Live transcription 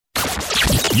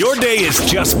Your day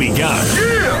has just begun.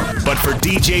 Yeah! But for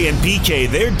DJ and PK,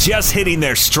 they're just hitting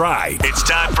their stride. It's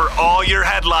time for all your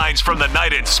headlines from the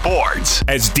night in sports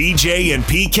as DJ and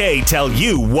PK tell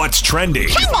you what's trending.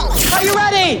 Are you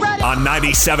ready? On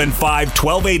 97.5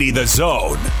 1280 The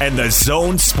Zone and The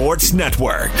Zone Sports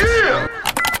Network. Yeah!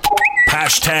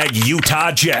 Hashtag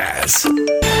Utah Jazz.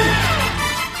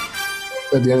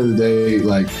 At the end of the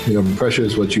day, pressure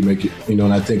is what you make it, and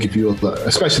I think if you,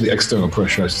 especially the external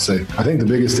pressure, I should say, I think the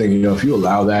biggest thing, if you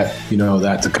allow that,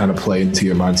 that to kind of play into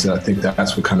your mindset, I think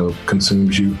that's what kind of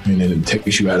consumes you and then it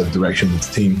takes you out of the direction of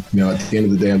the team. At the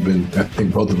end of the day, I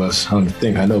know both of us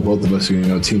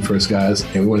are, team first guys,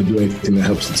 and we want to do anything that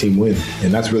helps the team win.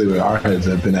 And that's really where our heads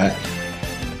have been at.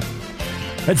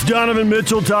 That's Donovan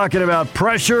Mitchell talking about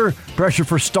pressure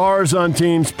for stars on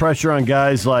teams, pressure on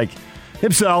guys like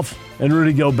himself and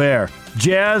Rudy Gobert.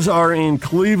 Jazz are in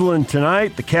Cleveland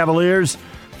tonight. The Cavaliers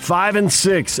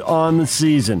 5-6 on the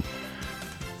season.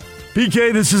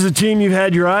 PK, this is a team you've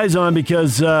had your eyes on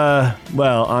because,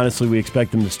 honestly, we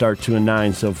expect them to start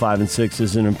 2-9, so 5-6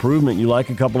 is an improvement. You like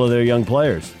a couple of their young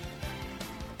players.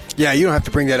 Yeah, you don't have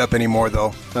to bring that up anymore,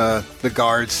 though. The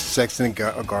guards, Sexton and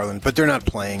Garland, but they're not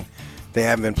playing. They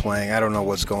haven't been playing. I don't know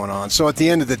what's going on. So at the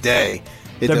end of the day,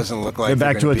 it doesn't look like they're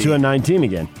back to a 2-9 team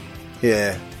again.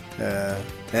 Yeah.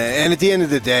 And at the end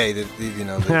of the day,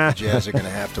 the Jazz are going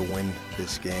to have to win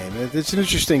this game. It's an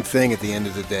interesting thing at the end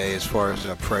of the day as far as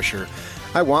pressure.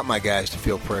 I want my guys to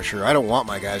feel pressure. I don't want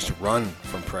my guys to run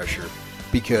from pressure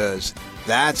because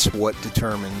that's what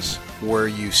determines where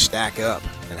you stack up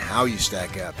and how you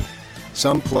stack up.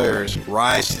 Some players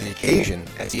rise to the occasion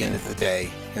at the end of the day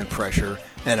in pressure,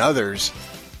 and others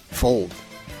fold.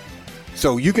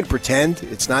 So you can pretend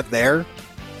it's not there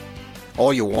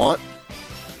all you want,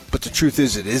 but the truth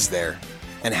is it is there.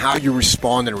 And how you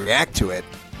respond and react to it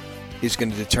is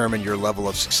going to determine your level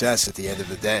of success at the end of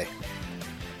the day.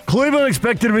 Cleveland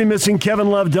expected to be missing Kevin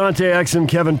Love, Dante Exum,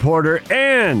 Kevin Porter,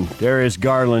 and Darius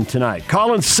Garland tonight.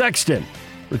 Colin Sexton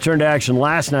returned to action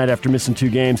last night after missing 2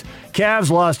 games. Cavs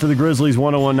lost to the Grizzlies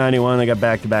 101-91. They got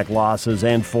back-to-back losses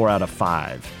and 4 out of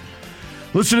 5.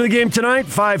 Listen to the game tonight,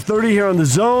 5:30 here on The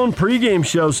Zone. Pre-game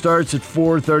show starts at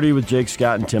 4:30 with Jake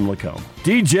Scott and Tim Lacombe.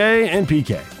 DJ and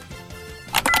PK.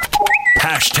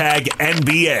 Hashtag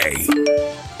NBA.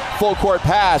 Full court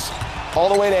pass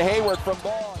all the way to Hayward from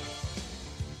Ball.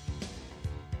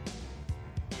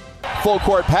 Full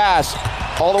court pass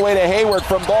all the way to Hayward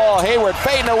from Ball. Hayward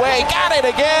fading away, got it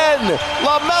again.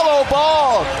 LaMelo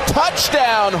Ball,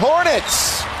 touchdown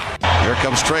Hornets. Here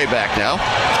comes Trey back now.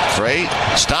 Trey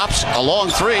stops a long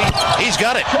 3. He's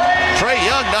got it. Trae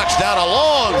Young knocks down a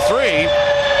long 3.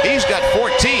 He's got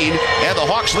 14, and the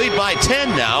Hawks lead by 10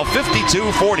 now,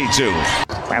 52-42.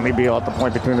 Bradley Beal at the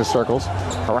point between the circles,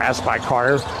 harassed by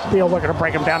Carter. Beal looking to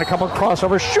break him down, a couple of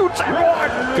crossovers, shoots and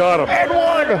one. Got him. And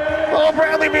one. Oh,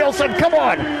 Bradley Beal said, come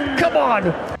on.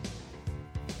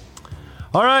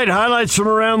 All right, highlights from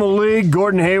around the league.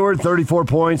 Gordon Hayward, 34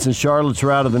 points, and Charlotte's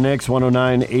rout of the Knicks,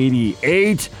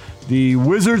 109-88. The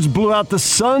Wizards blew out the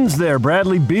Suns there.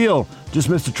 Bradley Beal just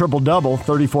missed a triple-double,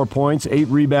 34 points, 8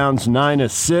 rebounds, 9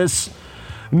 assists.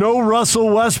 No Russell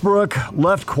Westbrook,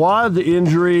 left quad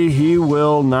injury. He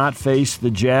will not face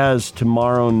the Jazz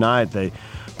tomorrow night. They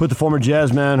put the former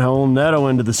Jazzman Raul Neto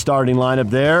into the starting lineup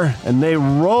there, and they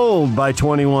rolled by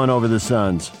 21 over the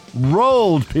Suns.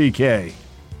 Rolled, PK.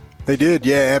 They did,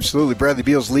 yeah, absolutely. Bradley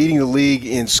Beal's leading the league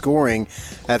in scoring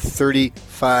at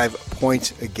 35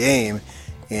 points a game,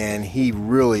 and he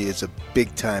really is a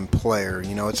big-time player.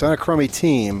 It's not a crummy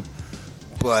team,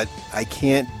 but I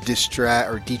can't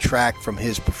detract from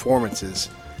his performances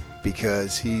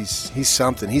because he's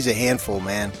something. He's a handful,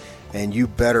 man, and you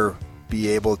better be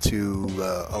able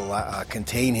to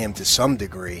contain him to some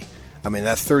degree. I mean,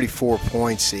 that 34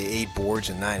 points, 8 boards,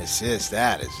 and 9 assists,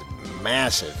 that is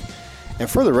massive. And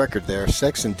for the record there,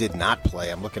 Sexton did not play.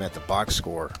 I'm looking at the box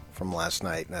score from last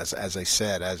night. And as I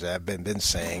said, as I've been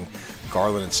saying,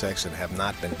 Garland and Sexton have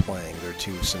not been playing. They're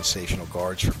 2 sensational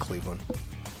guards for Cleveland.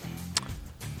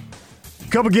 A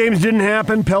couple games didn't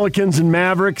happen. Pelicans and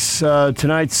Mavericks.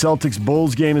 Tonight's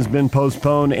Celtics-Bulls game has been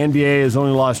postponed. NBA has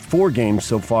only lost 4 games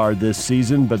so far this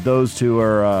season, but those 2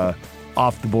 are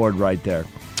off the board right there.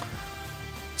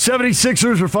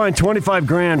 76ers were fined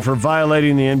 $25,000 for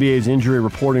violating the NBA's injury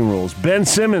reporting rules. Ben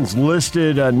Simmons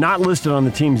not listed on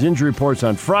the team's injury reports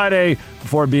on Friday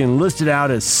before being listed out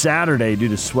as Saturday due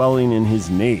to swelling in his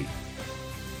knee.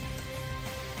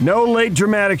 No late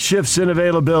dramatic shifts in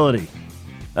availability.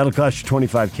 That'll cost you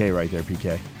 $25,000 right there,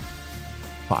 PK.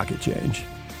 Pocket change.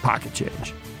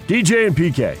 DJ and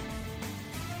PK.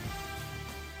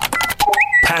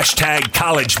 Hashtag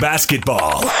college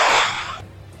basketball.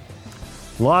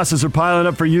 Losses are piling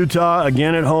up for Utah,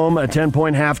 again at home, a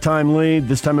 10-point halftime lead.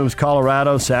 This time it was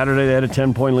Colorado. Saturday they had a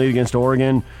 10-point lead against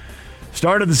Oregon.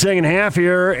 Started the second half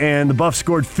here, and the Buffs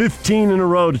scored 15 in a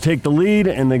row to take the lead,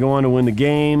 and they go on to win the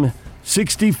game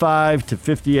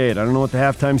 65-58. I don't know what the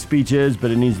halftime speech is, but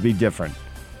it needs to be different.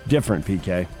 Different,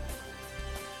 PK.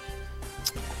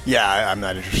 Yeah, I'm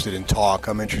not interested in talk.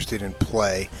 I'm interested in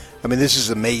play. I mean, this is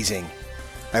amazing.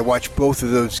 I watched both of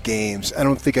those games. I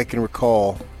don't think I can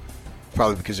recall,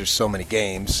 probably because there's so many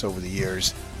games over the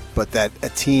years, but that a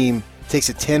team takes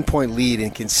a 10-point lead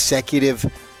in consecutive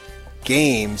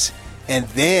games and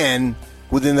then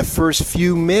within the first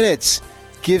few minutes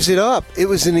gives it up. It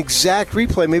was an exact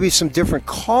replay, maybe some different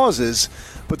causes,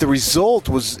 but the result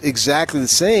was exactly the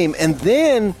same. And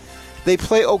then they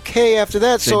play okay after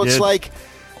that. So it's like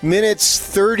minutes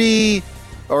 30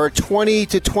 or 20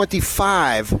 to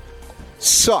 25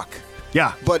 suck.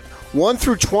 Yeah. But 1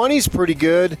 through 20 is pretty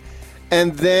good.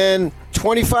 And then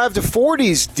 25 to 40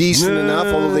 is decent enough,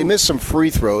 although they missed some free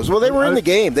throws. Well, they were in the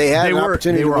game. They had an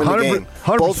opportunity to win the game.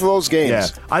 Both of those games. Yeah.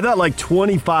 I thought like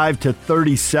 25 to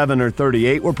 37 or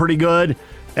 38 were pretty good.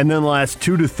 And then the last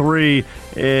 2 to 3,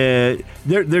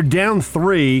 they're down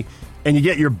 3, and you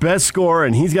get your best scorer,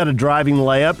 and he's got a driving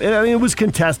layup. And, I mean, it was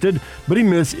contested, but he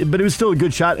missed. But it was still a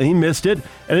good shot, and he missed it.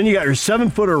 And then you got your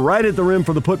 7-footer right at the rim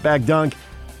for the putback dunk,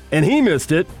 and he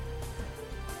missed it.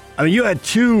 I mean, you had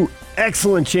 2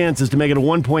 excellent chances to make it a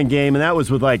 1-point game, and that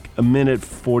was with like a minute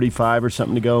 45 or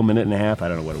something to go, a minute and a half. I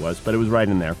don't know what it was, but it was right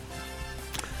in there.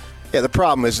 Yeah, the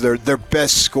problem is their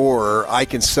best scorer I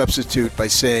can substitute by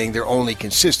saying their only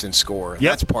consistent scorer. Yep.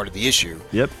 That's part of the issue.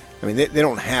 Yep. I mean, they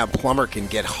don't have Plummer can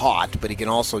get hot, but he can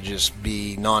also just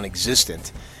be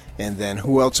non-existent. And then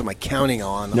who else am I counting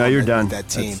on? No, you're done. That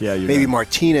team. Maybe done.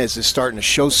 Martinez is starting to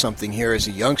show something here as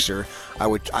a youngster.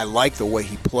 I like the way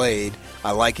he played.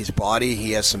 I like his body.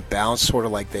 He has some bounce, sort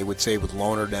of like they would say with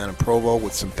Lohner down in Provo,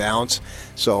 with some bounce.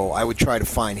 So I would try to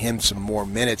find him some more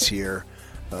minutes here.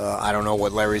 I don't know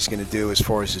what Larry's going to do as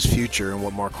far as his future and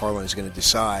what Mark Harlan is going to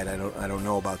decide. I don't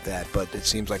know about that, but it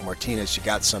seems like Martinez, you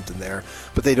got something there.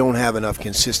 But they don't have enough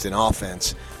consistent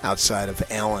offense outside of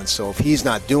Allen. So if he's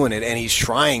not doing it, and he's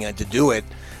trying to do it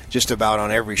just about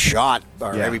on every shot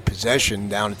or every possession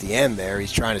down at the end there,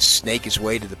 he's trying to snake his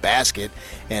way to the basket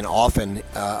and often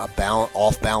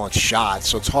off-balance shot.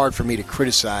 So it's hard for me to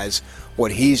criticize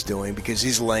what he's doing because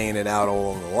he's laying it out all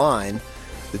over the line.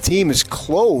 The team is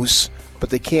close, but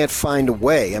they can't find a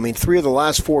way. I mean, 3 of the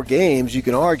last 4 games, you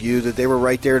can argue that they were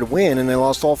right there to win, and they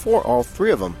lost all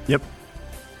 3 of them. Yep.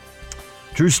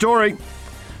 True story.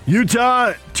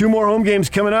 Utah, 2 more home games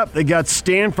coming up. They got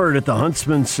Stanford at the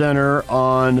Huntsman Center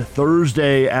on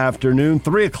Thursday afternoon,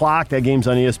 3 o'clock. That game's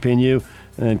on ESPNU,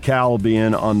 and then Cal will be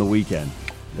in on the weekend.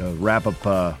 They'll wrap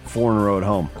up 4 in a row at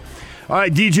home. All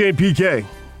right, DJ and PK.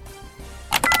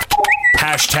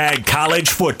 Hashtag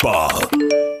college football.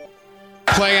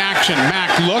 Play action. Mack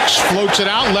looks, floats it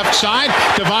out, left side.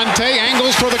 Devontae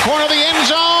angles toward the corner of the end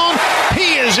zone.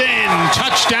 He is in.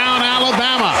 Touchdown,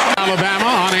 Alabama. Alabama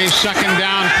on a second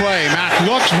down play. Mack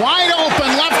looks wide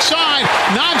open, left side.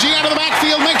 Najee out of the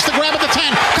backfield, makes the grab at the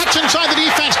 10. Cuts inside the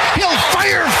defense. He'll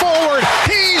fire forward.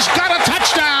 He's got a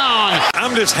touchdown.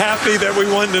 I'm just happy that we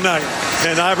won tonight.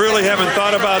 And I really haven't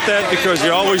thought about that because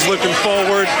you're always looking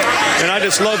forward. And I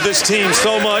just love this team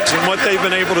so much and what they've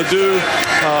been able to do.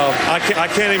 I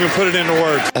can't even put it into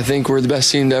words. I think we're the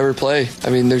best team to ever play.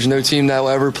 I mean, there's no team that will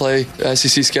ever play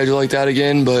SEC schedule like that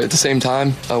again. But at the same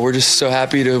time, we're just so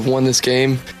happy to have won this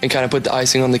game and kind of put the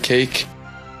icing on the cake.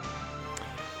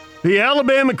 The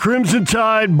Alabama Crimson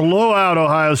Tide blow out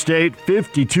Ohio State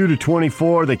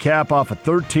 52-24. They cap off a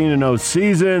 13-0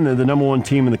 season. They're the number 1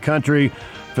 team in the country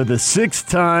for the 6th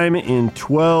time in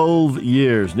 12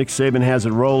 years. Nick Saban has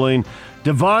it rolling.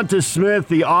 Devonta Smith,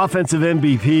 the offensive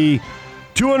MVP,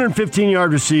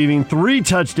 215-yard receiving, 3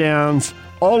 touchdowns,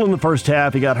 all in the first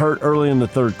half. He got hurt early in the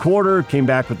third quarter, came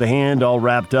back with the hand all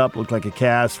wrapped up, looked like a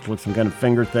cast, looked some kind of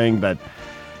finger thing, but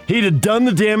he'd have done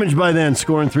the damage by then,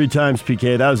 scoring 3 times,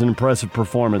 PK. That was an impressive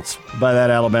performance by that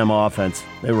Alabama offense.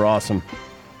 They were awesome.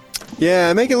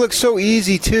 Yeah, make it look so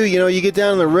easy, too. You know, you get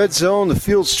down in the red zone, the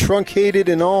field's truncated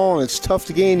and all, and it's tough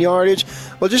to gain yardage.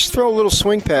 Well, just throw little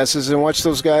swing passes and watch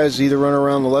those guys either run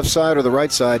around the left side or the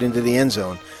right side into the end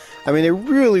zone. I mean, they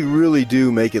really, really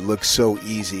do make it look so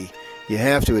easy. You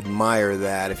have to admire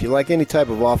that. If you like any type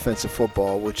of offensive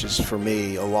football, which is for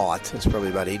me a lot, it's probably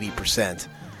about 80%.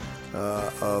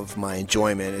 Of my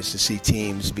enjoyment is to see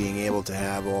teams being able to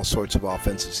have all sorts of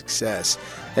offensive success.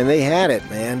 And they had it,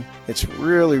 man. It's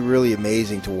really, really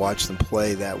amazing to watch them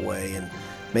play that way and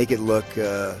make it look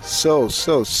so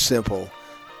simple.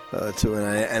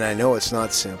 And I know it's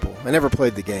not simple. I never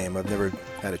played the game. I've never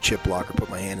had a chip block or put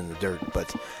my hand in the dirt,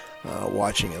 but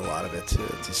watching a lot of it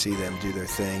to see them do their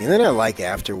thing. And then I like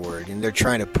afterward, and they're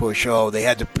trying to push, they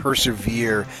had to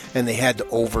persevere and they had to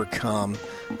overcome.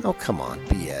 Oh, come on,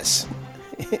 BS.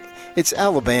 It's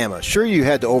Alabama. Sure, you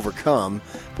had to overcome,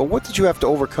 but what did you have to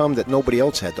overcome that nobody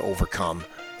else had to overcome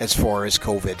as far as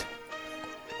COVID?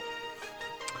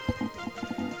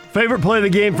 Favorite play of the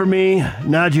game for me,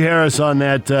 Najee Harris on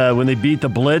that when they beat the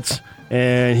blitz,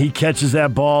 and he catches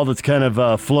that ball that's kind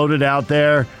of floated out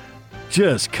there,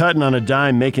 just cutting on a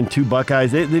dime, making two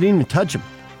Buckeyes. They didn't even touch him.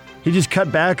 He just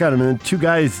cut back on him, and then two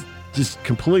guys just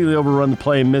completely overrun the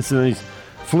play and miss it, and he's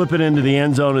flipping into the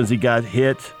end zone as he got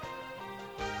hit.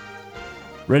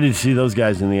 Ready to see those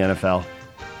guys in the NFL.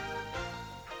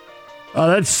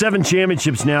 That's 7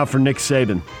 championships now for Nick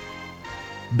Saban.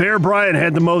 Bear Bryant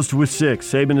had the most with 6.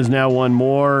 Saban has now won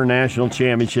more national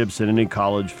championships than any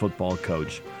college football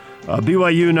coach.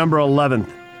 BYU number 11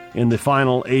 in the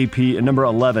final AP, number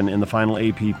 11 in the final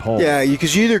AP poll. Yeah,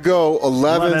 because you either go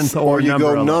 11th or you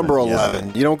go number 11.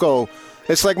 Yeah. You don't go.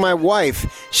 It's like my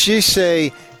wife. She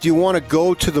say, "Do you want to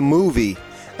go to the movie?"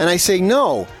 And I say,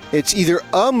 "No. It's either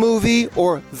a movie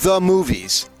or the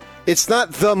movies. It's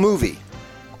not the movie."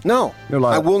 No,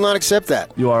 I will not accept that.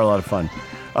 You are a lot of fun.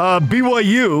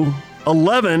 BYU,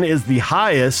 11 is the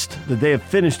highest that they have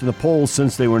finished in the polls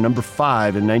since they were number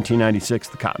 5 in 1996,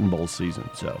 the Cotton Bowl season.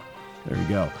 So there you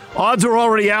go. Odds are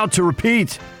already out to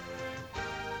repeat.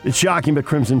 It's shocking, but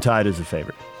Crimson Tide is a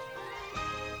favorite.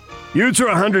 Utes are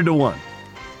 100-1.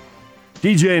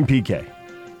 DJ and PK.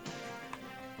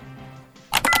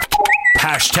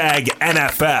 Hashtag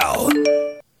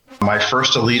NFL. My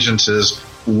first allegiance is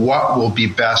what will be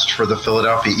best for the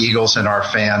Philadelphia Eagles and our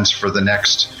fans for the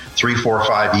next 3, 4,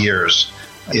 5 years.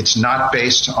 It's not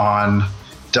based on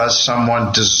does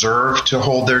someone deserve to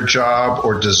hold their job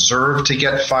or deserve to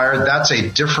get fired. That's a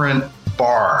different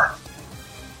bar.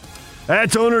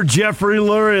 That's owner Jeffrey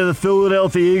Lurie of the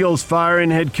Philadelphia Eagles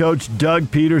firing head coach Doug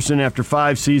Peterson after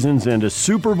 5 seasons and a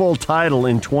Super Bowl title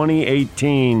in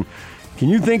 2018. Can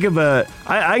you think of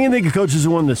I can think of coaches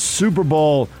who won the Super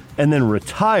Bowl and then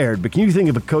retired, but can you think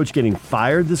of a coach getting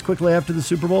fired this quickly after the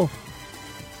Super Bowl?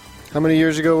 How many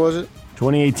years ago was it?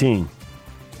 2018.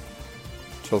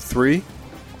 So 3?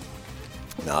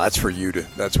 No, that's for you to.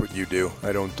 That's what you do.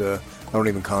 I don't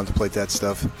even contemplate that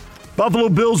stuff. Buffalo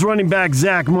Bills running back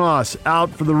Zach Moss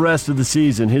out for the rest of the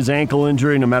season. His ankle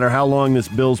injury, no matter how long this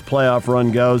Bills playoff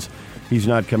run goes, he's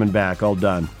not coming back. All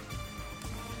done.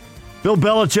 Bill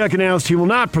Belichick announced he will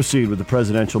not proceed with the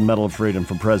Presidential Medal of Freedom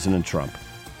from President Trump.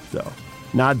 So,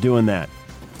 not doing that.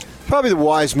 Probably the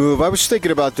wise move. I was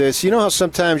thinking about this. You know how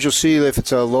sometimes you'll see if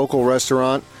it's a local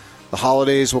restaurant, the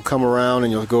holidays will come around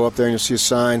and you'll go up there and you'll see a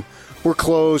sign, we're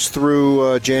closed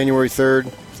through January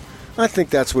 3rd. I think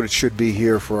that's what it should be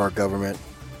here for our government.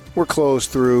 We're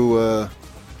closed through,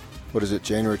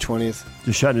 January 20th?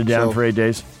 Just shutting it down for 8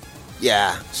 days?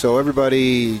 Yeah. So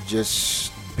everybody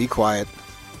just be quiet,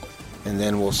 and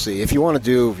then we'll see. If you want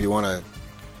to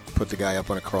put the guy up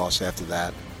on a cross after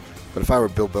that. But if I were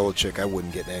Bill Belichick, I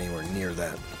wouldn't get anywhere near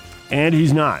that. And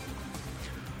he's not.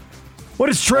 What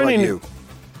is trending? How about you?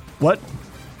 What?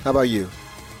 How about you?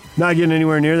 Not getting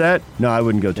anywhere near that? No, I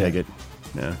wouldn't go take it.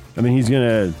 No. I mean, he's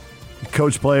going to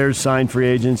coach players, sign free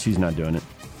agents. He's not doing it.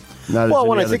 Well,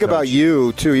 when I think about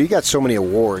you, too, you got so many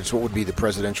awards. What would be the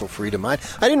Presidential Freedom? I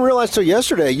didn't realize till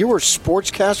yesterday you were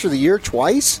Sportscaster of the Year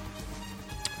twice.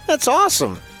 That's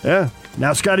awesome. Yeah.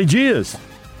 Now Scotty G is.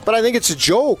 But I think it's a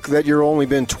joke that you're only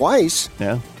been twice.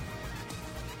 Yeah.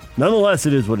 Nonetheless,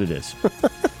 it is what it is.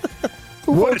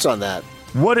 Who votes on that?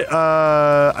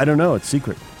 I don't know. It's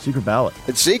secret. Secret ballot.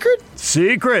 It's secret?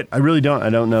 Secret. I really don't.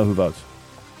 I don't know who votes.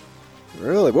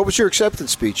 Really? What was your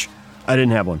acceptance speech? I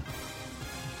didn't have one.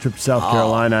 Trip to South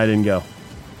Carolina, I didn't go.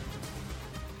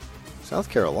 South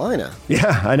Carolina?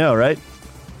 Yeah, I know, right?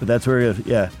 But that's where,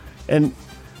 yeah. And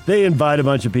they invite a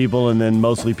bunch of people, and then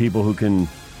mostly people who can,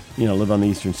 live on the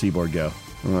Eastern Seaboard go.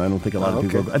 I don't think a lot of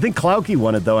people. I think Klauke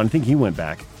won it, though, and I think he went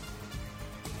back.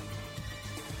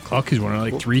 Klauke's won it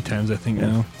like 3 times, I think,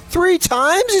 now. 3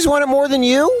 times? He's won it more than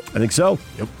you? I think so.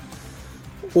 Yep.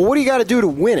 Well, what do you got to do to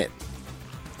win it?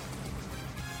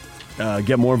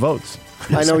 Get more votes.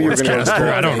 I know you're going to ask.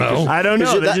 I don't know. I don't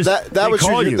know.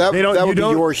 That would be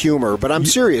your humor. But I'm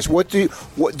serious. What do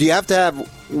you have to have?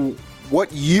 What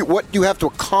do you have to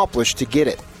accomplish to get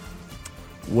it?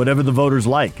 Whatever the voters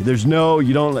like. There's no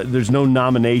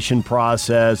nomination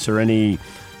process or any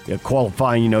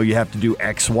qualifying. You have to do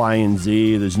X, Y, and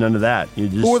Z. There's none of that.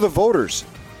 Who are the voters?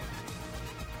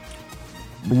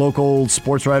 Local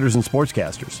sports writers and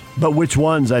sportscasters. But which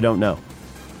ones, I don't know.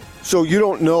 So you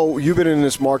don't know, you've been in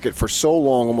this market for so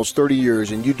long, almost 30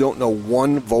 years, and you don't know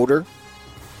one voter?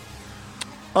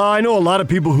 I know a lot of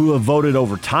people who have voted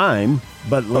over time,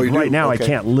 but right now okay. I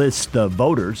can't list the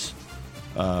voters.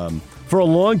 For a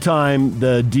long time,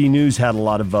 the D News had a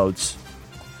lot of votes.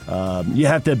 You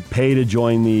have to pay to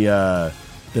join the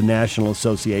National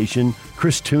Association.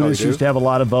 Chris Tunis used to have a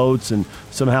lot of votes, and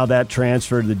somehow that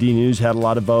transferred. The D News had a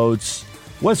lot of votes.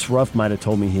 Wes Ruff might have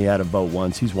told me he had a vote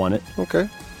once. He's won it. Okay.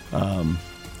 But,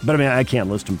 I mean, I can't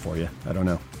list them for you. I don't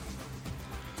know.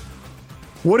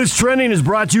 What is Trending is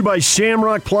brought to you by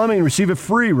Shamrock Plumbing. Receive a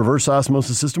free reverse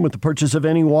osmosis system with the purchase of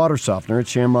any water softener at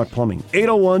Shamrock Plumbing.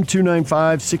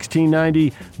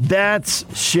 801-295-1690. That's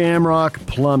Shamrock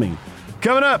Plumbing.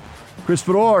 Coming up, Chris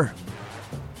Fedor,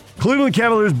 Cleveland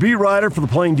Cavaliers beat writer for the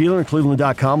Plain Dealer at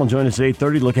Cleveland.com, will join us at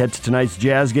 8:30. Look ahead to tonight's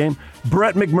Jazz game.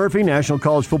 Brett McMurphy, National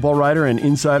College Football writer and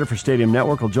insider for Stadium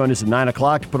Network, will join us at 9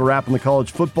 o'clock to put a wrap on the college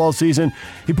football season.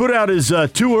 He put out his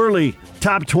too early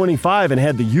top 25 and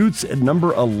had the Utes at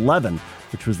number 11,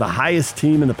 which was the highest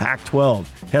team in the Pac-12.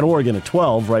 Had Oregon at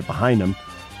 12 right behind him.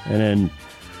 And then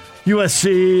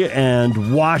USC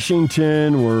and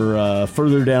Washington were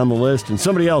further down the list. And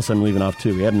somebody else I'm leaving off,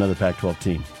 too. We had another Pac-12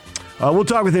 team. We'll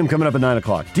talk with him coming up at 9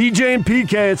 o'clock. DJ and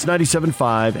PK, it's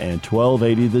 97.5 and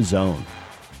 1280 The Zone.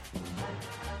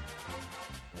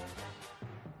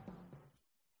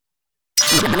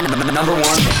 Number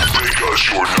one. Make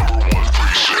us your number one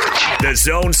preset. The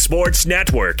Zone Sports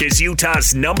Network is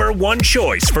Utah's number one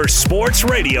choice for sports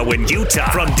radio in Utah.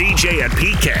 From DJ and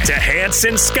PK to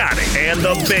Hanson Scotty and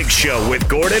The Big Show with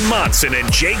Gordon Monson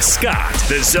and Jake Scott.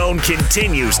 The Zone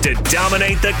continues to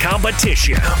dominate the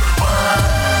competition.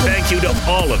 Thank you to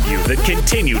all of you that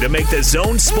continue to make the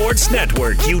Zone Sports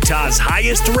Network Utah's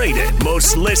highest rated,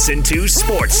 most listened to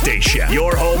sports station.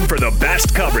 Your home for the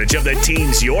best coverage of the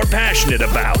teams you're passionate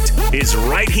about is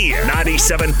right here.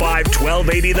 97.5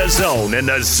 1280 The Zone and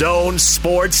the Zone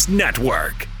Sports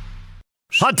Network.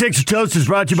 Hot Takes or Toast is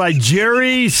brought to you by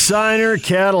Jerry Seiner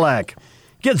Cadillac.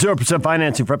 Get 0%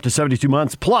 financing for up to 72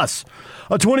 months, plus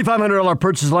a $2,500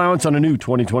 purchase allowance on a new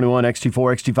 2021 XT4,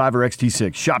 XT5, or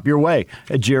XT6. Shop your way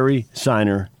at Jerry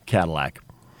Seiner Cadillac.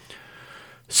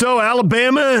 So,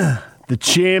 Alabama, the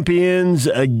champions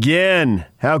again.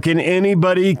 How can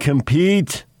anybody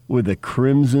compete with the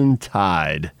Crimson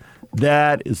Tide?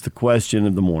 That is the question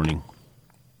of the morning.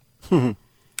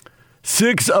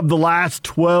 6 of the last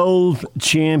 12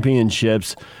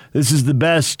 championships. This is the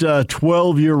best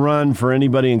 12-year run for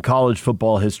anybody in college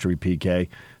football history, PK. I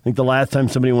think the last time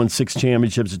somebody won 6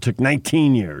 championships, it took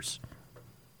 19 years.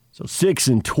 So 6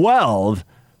 and 12,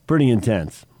 pretty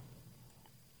intense.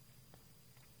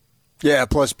 Yeah,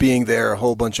 plus being there a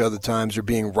whole bunch of other times, or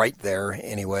being right there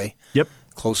anyway. Yep.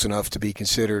 Close enough to be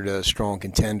considered a strong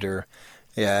contender.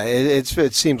 Yeah,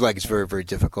 it seems like it's very, very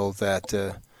difficult.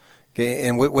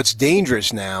 And what's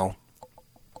dangerous now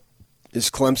is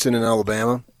Clemson and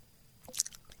Alabama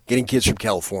getting kids from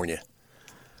California.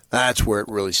 That's where it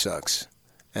really sucks.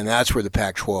 And that's where the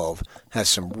Pac-12 has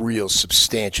some real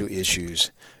substantial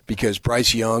issues, because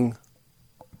Bryce Young,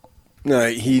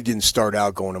 he didn't start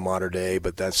out going to Mater Dei,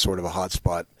 but that's sort of a hot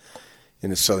spot in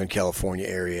the Southern California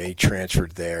area. He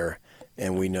transferred there,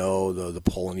 and we know the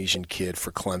Polynesian kid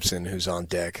for Clemson who's on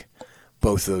deck.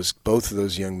 Both of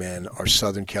those young men are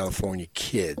Southern California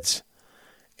kids,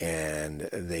 and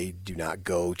they do not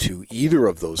go to either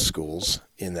of those schools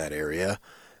in that area.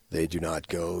 They do not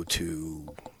go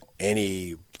to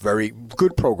any very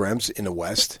good programs in the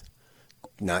West,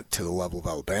 not to the level of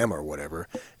Alabama or whatever.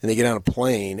 And they get on a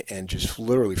plane and just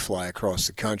literally fly across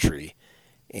the country.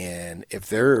 And if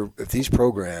these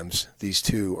programs, these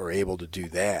two, are able to do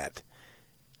that,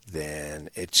 then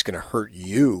it's going to hurt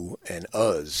you and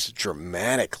us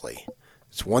dramatically.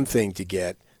 It's one thing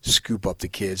to scoop up the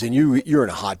kids, and you're in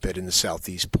a hotbed in the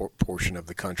southeast portion of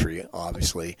the country,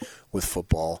 obviously, with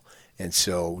football. And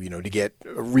so, to get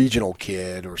a regional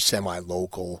kid or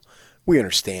semi-local, we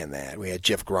understand that. We had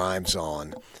Jeff Grimes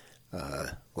on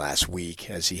last week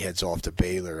as he heads off to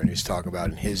Baylor, and he was talking about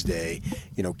in his day,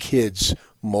 kids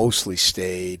mostly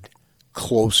stayed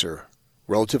closer,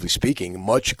 relatively speaking,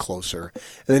 much closer.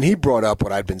 And then he brought up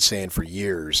what I'd been saying for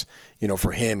years.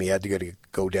 For him, he had to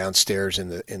go downstairs in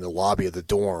the lobby of the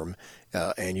dorm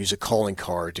and use a calling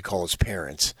card to call his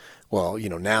parents. Well,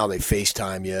 now they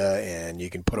FaceTime you, and you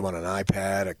can put them on an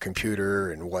iPad, a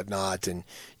computer, and whatnot, and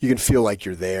you can feel like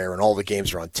you're there, and all the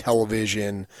games are on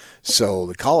television. So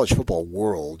the college football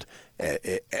world,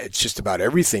 it's just about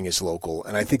everything is local,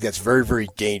 and I think that's very, very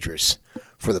dangerous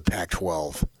for the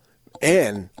Pac-12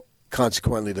 and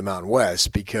consequently the Mountain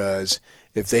West, because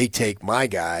if they take my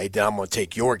guy, then I'm going to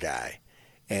take your guy.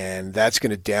 And that's going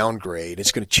to downgrade.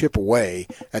 It's going to chip away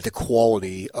at the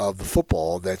quality of the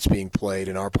football that's being played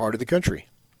in our part of the country.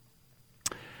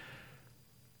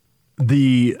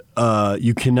 You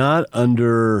cannot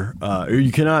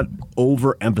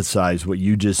overemphasize what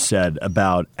you just said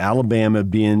about Alabama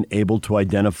being able to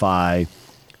identify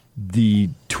the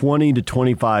 20 to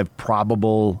 25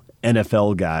 probable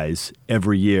NFL guys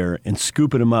every year and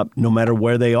scooping them up no matter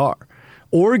where they are.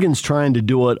 Oregon's trying to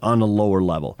do it on a lower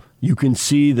level. You can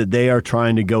see that they are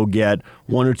trying to go get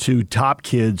one or two top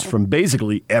kids from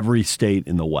basically every state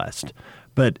in the West.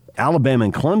 But Alabama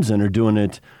and Clemson are doing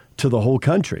it to the whole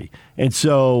country. And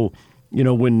so,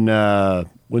 when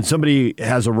somebody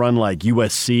has a run like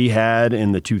USC had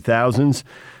in the 2000s,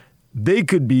 they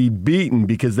could be beaten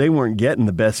because they weren't getting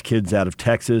the best kids out of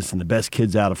Texas and the best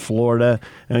kids out of Florida.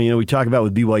 And, we talk about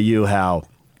with BYU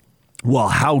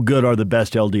how good are the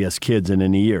best LDS kids in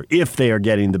any year if they are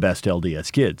getting the best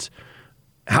LDS kids?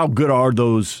 How good are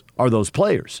those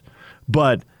players?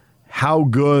 But how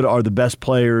good are the best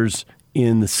players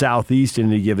in the Southeast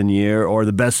in a given year, or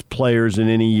the best players in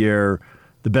any year,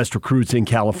 the best recruits in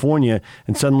California?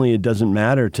 And suddenly it doesn't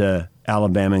matter to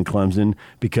Alabama and Clemson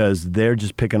because they're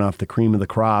just picking off the cream of the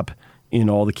crop in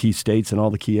all the key states and all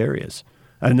the key areas.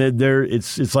 And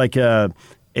it's like a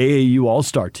AAU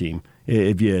all-star team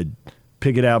if you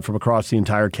pick it out from across the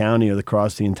entire county or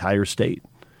across the entire state.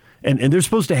 And they're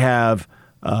supposed to have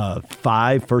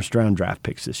 5 first-round draft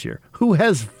picks this year. Who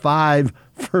has 5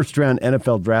 first-round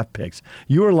NFL draft picks?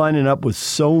 You are lining up with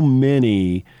so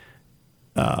many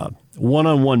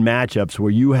one-on-one matchups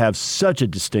where you have such a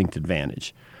distinct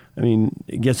advantage. I mean,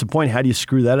 it gets the point. How do you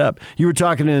screw that up? You were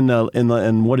talking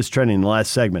in What is Trending in the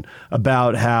last segment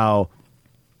about how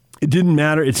it didn't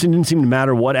matter. It didn't seem to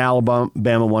matter what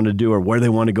Alabama wanted to do or where they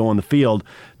wanted to go on the field.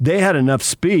 They had enough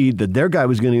speed that their guy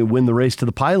was going to win the race to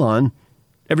the pylon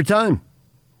every time.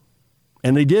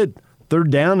 And they did.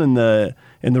 Third down in the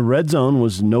red zone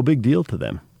was no big deal to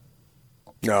them.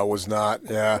 No, it was not.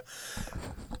 Yeah.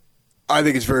 I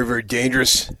think it's very, very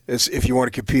dangerous if you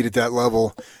want to compete at that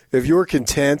level. If you're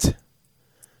content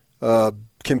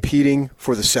competing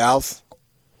for the South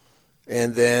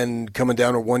and then coming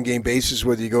down on a one-game basis,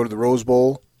 whether you go to the Rose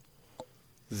Bowl,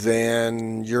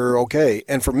 then you're okay.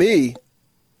 And for me,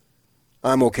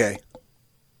 I'm okay.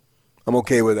 I'm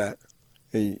okay with that.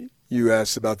 You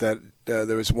asked about that.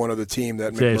 There was one other team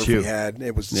that McMurphy had.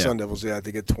 It was the Sun Devils, I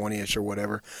think at 20-ish or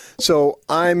whatever. So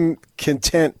I'm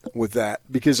content with that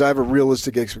because I have a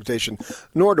realistic expectation,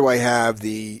 nor do I have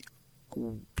the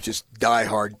just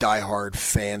diehard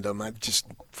fandom. I've just,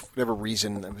 for whatever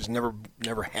reason, I was never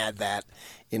had that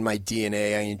in my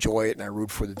DNA. I enjoy it and I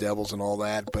root for the Devils and all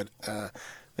that, but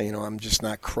I'm just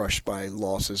not crushed by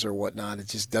losses or whatnot. It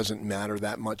just doesn't matter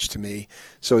that much to me.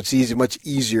 So it's much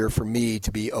easier for me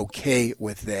to be okay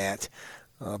with that.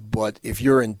 But if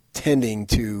you're intending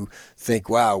to think,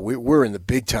 wow, we're in the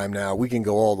big time now, we can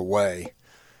go all the way,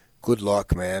 good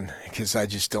luck, man, because I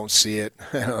just don't see it.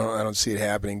 I don't see it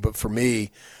happening. But for me,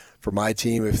 for my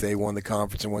team, if they won the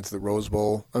conference and went to the Rose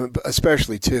Bowl,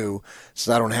 especially too,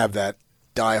 since I don't have that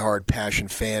diehard passion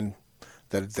fan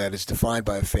that is defined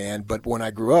by a fan. But when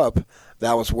I grew up,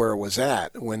 that was where it was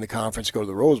at. When the conference go to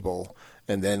the Rose Bowl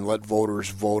and then let voters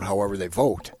vote however they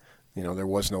vote. There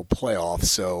was no playoff,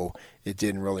 so it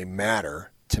didn't really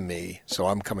matter to me. So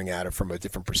I'm coming at it from a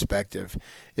different perspective.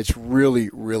 It's really,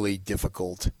 really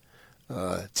difficult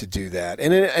to do that.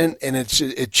 And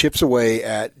it chips away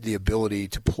at the ability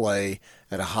to play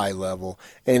at a high level.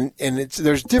 And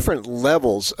there's different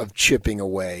levels of chipping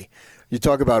away. You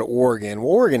talk about Oregon.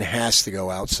 Well, Oregon has to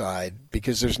go outside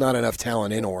because there's not enough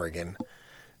talent in Oregon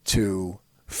to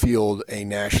field a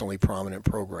nationally prominent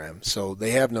program. So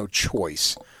they have no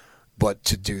choice but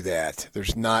to do that.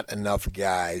 There's not enough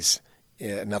guys,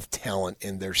 enough talent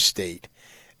in their state.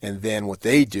 And then what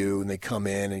they do, and they come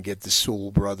in and get the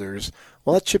Sewell brothers,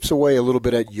 well, that chips away a little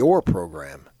bit at your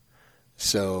program.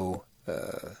 So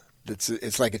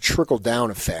it's like a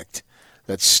trickle-down effect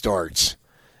that starts.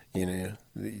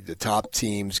 The top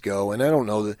teams go, and I don't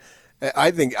know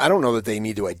that they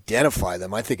need to identify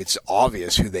them. I think it's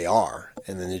obvious who they are,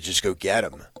 and then they just go get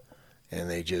them, and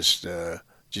they just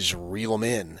reel them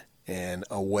in, and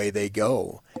away they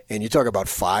go. And you talk about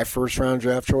 5 first-round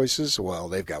draft choices. Well,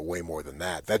 they've got way more than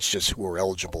that. That's just who are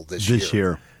eligible this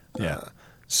year. Yeah.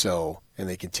 And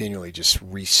they continually just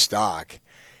restock,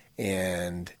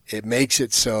 and it makes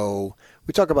it so.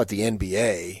 We talk about the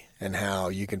NBA and how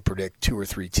you can predict 2 or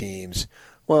 3 teams.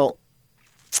 Well,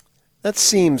 that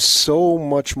seems so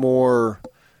much more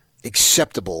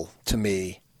acceptable to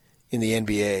me in the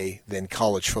NBA than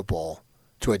college football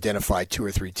to identify 2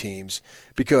 or 3 teams,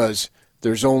 because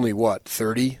there's only,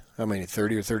 30? How many,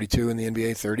 30 or 32 in the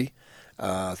NBA? 30?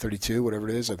 32, whatever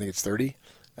it is. I think it's 30.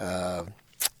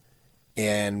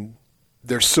 And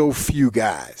there's so few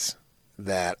guys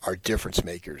that are difference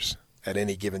makers at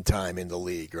any given time in the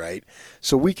league, right?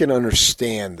 So we can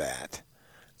understand that.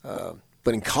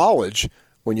 But in college,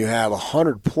 when you have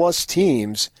 100-plus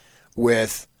teams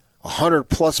with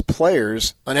 100-plus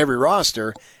players on every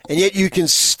roster, and yet you can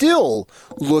still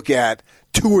look at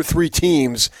 2 or 3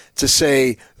 teams to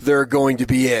say they're going to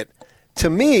be it. To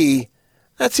me,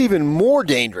 that's even more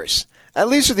dangerous. At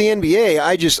least with the NBA,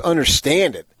 I just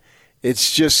understand it.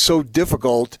 It's just so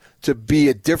difficult to be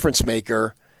a difference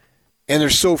maker, and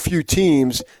there's so few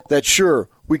teams that, sure,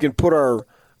 we can put our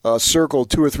circle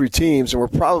 2 or 3 teams, and we're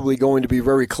probably going to be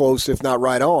very close, if not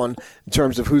right on, in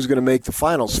terms of who's going to make the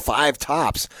finals. 5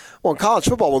 tops. Well, in college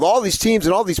football, with all these teams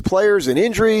and all these players and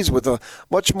injuries, with a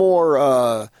much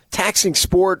more taxing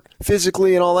sport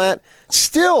physically and all that,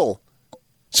 still,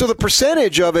 so the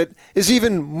percentage of it is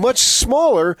even much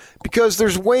smaller because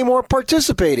there's way more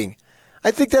participating. I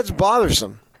think that's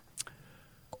bothersome.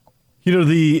 You know,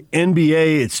 the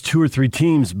NBA, it's 2 or 3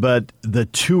 teams, but the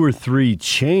 2 or 3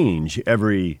 change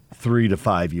every 3 to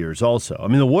 5 years also. I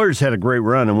mean, the Warriors had a great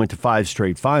run and went to 5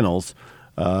 straight finals,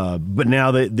 but now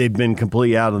they've been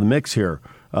completely out of the mix here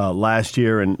last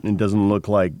year, and it doesn't look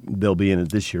like they'll be in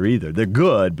it this year either. They're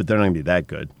good, but they're not going to be that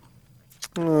good.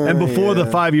 And before the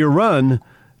 5-year run,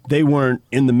 they weren't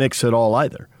in the mix at all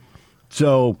either.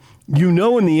 So, in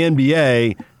the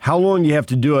NBA, how long you have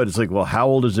to do it, it's like, well, how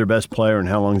old is their best player and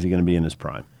how long is he going to be in his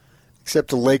prime? Except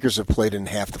the Lakers have played in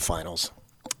half the finals.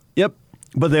 Yep,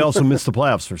 but they also missed the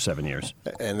playoffs for 7 years.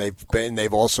 And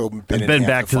they've also been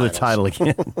back to the title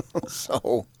again.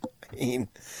 So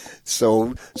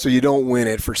you don't win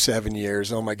it for 7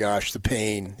 years. Oh my gosh, the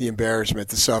pain, the embarrassment,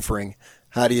 the suffering.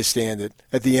 How do you stand it?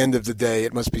 At the end of the day,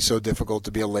 it must be so difficult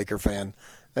to be a Laker fan.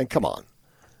 And come on.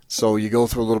 So you go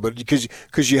through a little bit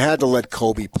because you had to let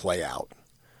Kobe play out.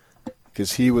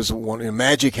 Because he was one.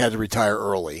 Magic had to retire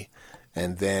early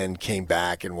and then came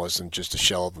back and wasn't just a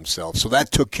shell of himself. So that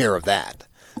took care of that.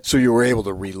 So you were able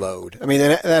to reload. I mean,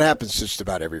 that happens just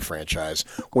about every franchise.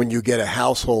 When you get a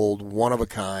household,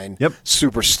 one-of-a-kind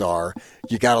superstar,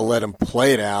 you got to let him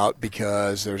play it out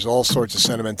because there's all sorts of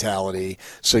sentimentality.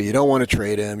 So you don't want to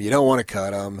trade him. You don't want to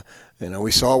cut him.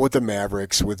 We saw it with the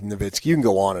Mavericks, with Nowitzki. You can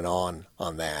go on and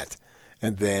on that.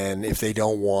 And then if they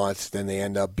don't want, then they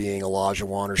end up being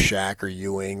Olajuwon or Shaq or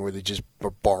Ewing,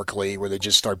 or Barkley, where they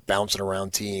just start bouncing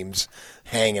around teams,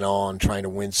 hanging on, trying to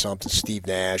win something. Steve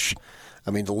Nash. I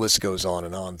mean, the list goes on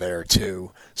and on there,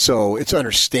 too. So it's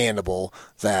understandable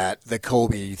that the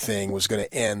Kobe thing was going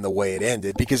to end the way it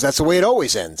ended because that's the way it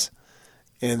always ends.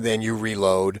 And then you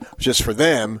reload. Just for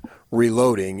them,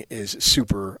 reloading is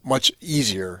super much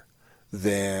easier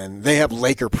than they have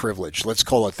Laker privilege. Let's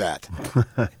call it that.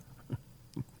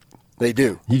 They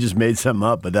do. You just made something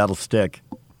up, but that'll stick.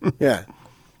 Yeah.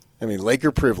 I mean,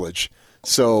 Laker privilege.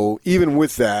 So even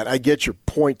with that, I get your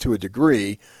point to a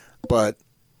degree, but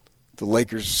the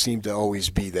Lakers seem to always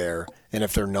be there. And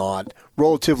if they're not,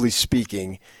 relatively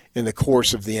speaking, in the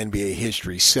course of the NBA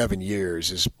history, 7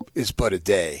 years is but a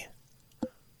day.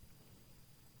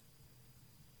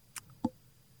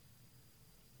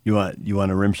 You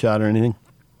want a rim shot or anything?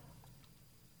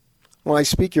 Well, I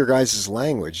speak your guys'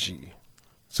 language.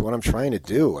 It's what I'm trying to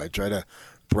do. I try to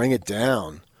bring it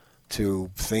down to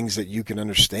things that you can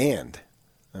understand.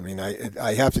 I mean,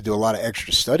 I have to do a lot of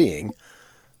extra studying,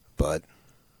 but,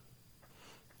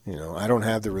 I don't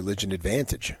have the religion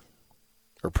advantage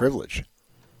or privilege.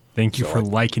 Thank you for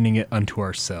likening it unto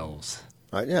ourselves.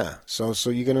 Yeah, so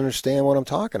you can understand what I'm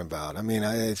talking about. I mean,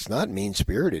 it's not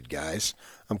mean-spirited, guys.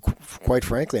 Quite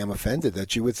frankly, I'm offended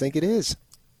that you would think it is.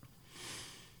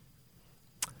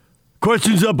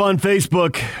 Questions up on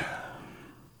Facebook.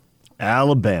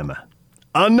 Alabama.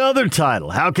 Another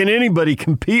title. How can anybody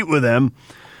compete with them?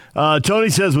 Tony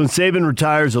says when Saban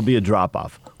retires, there'll be a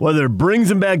drop-off. Whether it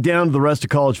brings him back down to the rest of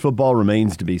college football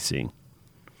remains to be seen.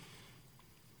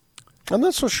 I'm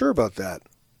not so sure about that.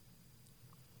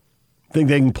 Think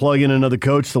they can plug in another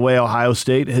coach the way Ohio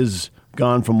State has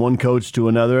gone from one coach to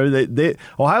another?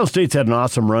 Ohio State's had an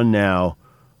awesome run now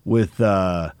with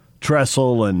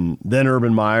Tressel and then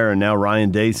Urban Meyer, and now Ryan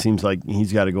Day seems like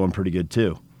he's got it going pretty good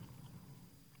too.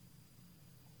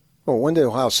 Well, when did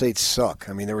Ohio State suck?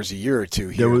 I mean, there was a year or two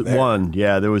here. There was one,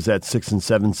 yeah. There was that 6 and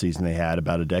 7 season they had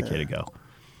about a decade ago.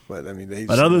 But I mean,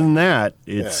 but other than that,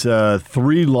 it's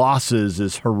 3 losses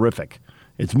is horrific.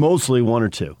 It's mostly 1 or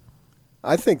 2.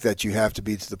 I think that you have to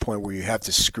be to the point where you have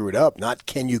to screw it up. Not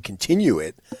can you continue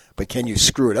it, but can you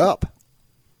screw it up?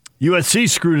 USC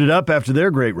screwed it up after their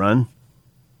great run.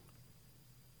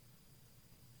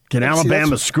 Can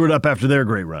Alabama screw it up after their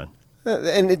great run?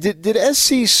 And did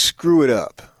SC screw it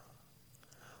up?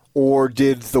 Or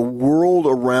did the world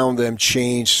around them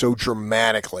change so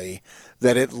dramatically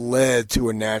that it led to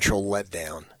a natural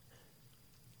letdown?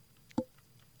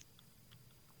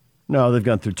 No, they've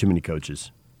gone through too many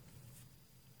coaches.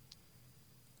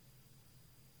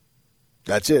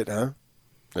 That's it, huh?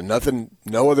 And nothing,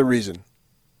 no other reason.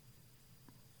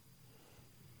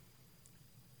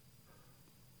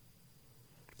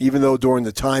 Even though during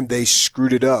the time they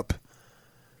screwed it up,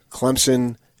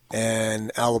 Clemson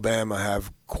and Alabama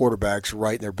have quarterbacks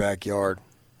right in their backyard.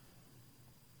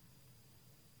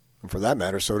 And for that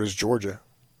matter, so does Georgia.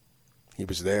 He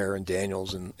was there, and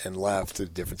Daniels, and left, a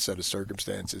different set of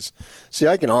circumstances. See,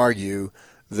 I can argue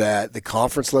that the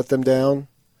conference let them down,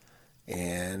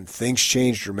 and things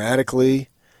changed dramatically.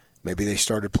 Maybe they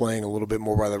started playing a little bit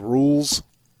more by the rules.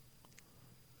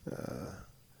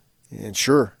 And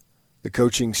sure, the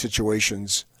coaching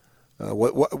situations,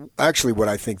 what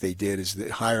I think they did is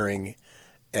that hiring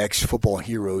ex-football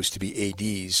heroes to be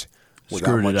ADs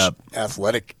without much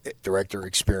athletic director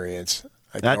experience.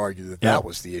 I can argue that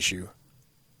was the issue.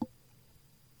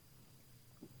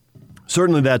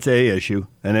 Certainly that's a issue,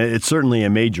 and it's certainly a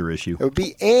major issue. It would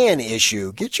be an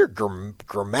issue. Get your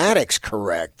grammatics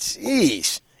correct.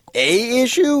 Jeez. A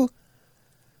issue?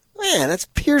 Man, that's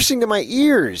piercing to my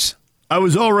ears. I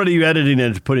was already editing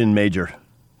it to put in major.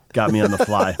 Got me on the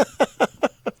fly.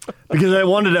 Because I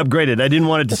wanted to upgrade it. I didn't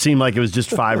want it to seem like it was just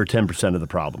 5 or 10% of the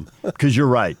problem. Because you're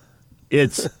right.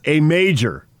 It's a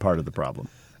major part of the problem.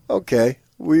 Okay.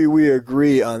 We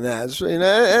agree on that.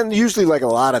 And usually, like a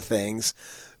lot of things,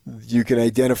 you can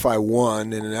identify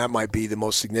one, and that might be the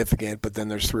most significant, but then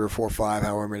there's 3 or 4 or 5,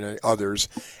 however many others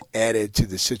added to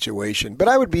the situation. But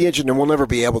I would be interested, and we'll never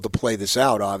be able to play this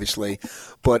out, obviously,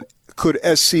 but could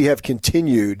SC have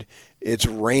continued its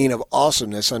reign of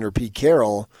awesomeness under Pete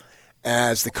Carroll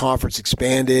as the conference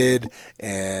expanded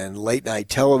and late-night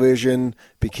television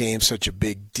became such a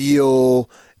big deal,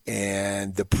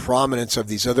 and the prominence of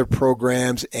these other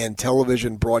programs and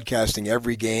television broadcasting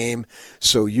every game,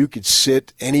 so you could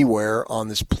sit anywhere on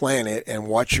this planet and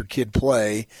watch your kid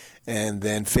play and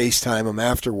then FaceTime them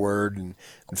afterward and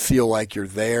feel like you're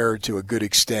there to a good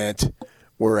extent,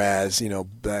 whereas,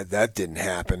 that didn't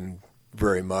happen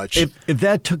very much. If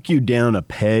that took you down a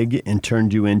peg and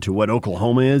turned you into what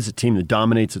Oklahoma is, a team that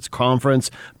dominates its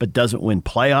conference but doesn't win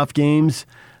playoff games,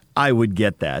 I would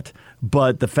get that.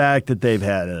 But the fact that they've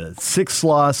had a 6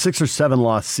 or 7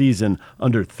 loss season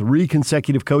under 3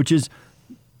 consecutive coaches,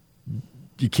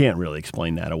 you can't really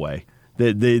explain that away.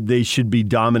 They should be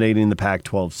dominating the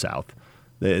Pac-12 South.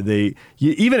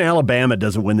 Even Alabama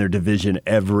doesn't win their division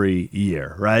every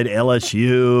year, right?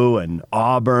 LSU and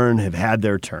Auburn have had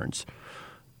their turns.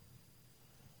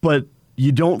 But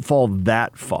you don't fall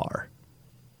that far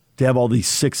to have all these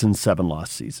 6 and 7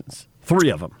 loss seasons. 3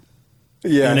 of them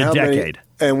in a decade.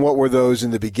 And what were those in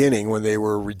the beginning when they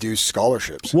were reduced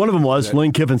scholarships? One of them was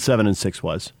Lane Kiffin 7 and 6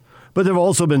 was, but there have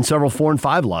also been several 4 and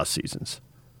 5 loss seasons.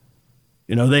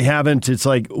 They haven't. It's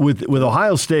like with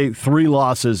Ohio State, 3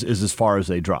 losses is as far as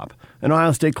they drop, and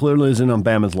Ohio State clearly isn't on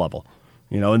Bama's level.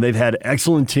 And they've had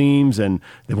excellent teams, and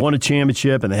they've won a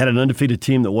championship, and they had an undefeated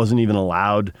team that wasn't even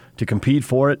allowed to compete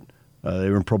for it. They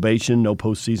were in probation, no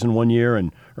postseason one year,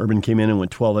 and Urban came in and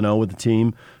went 12-0 with the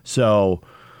team. So.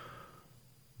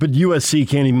 But USC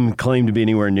can't even claim to be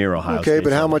anywhere near Ohio State. Okay,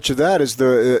 but how much of that is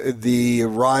the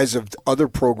rise of other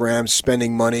programs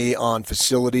spending money on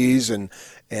facilities and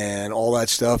all that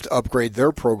stuff to upgrade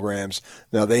their programs?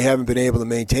 Now, they haven't been able to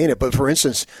maintain it. But, for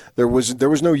instance, there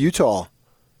was no Utah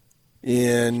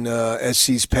in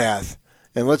SC's path.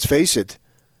 And let's face it,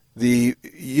 the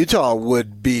Utah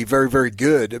would be very, very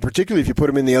good, particularly if you put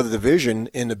them in the other division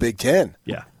in the Big Ten.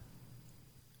 Yeah.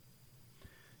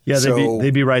 Yeah,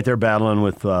 they'd be right there battling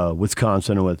with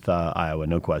Wisconsin and with Iowa,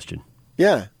 no question.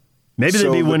 Yeah. Maybe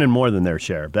they'd be winning more than their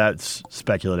share. That's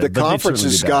speculative. The conference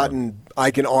has gotten, I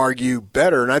can argue,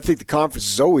 better, and I think the conference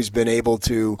has always been able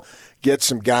to get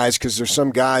some guys, because there's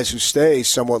some guys who stay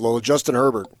somewhat low. Justin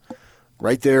Herbert,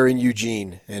 right there in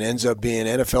Eugene, and ends up being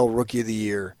NFL Rookie of the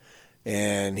Year.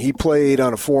 And he played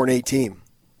on a 4-8 team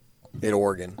at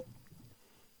Oregon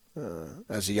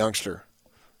as a youngster.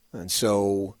 And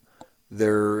so...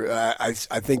 I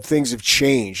think things have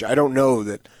changed. I don't know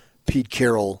that Pete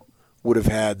Carroll would have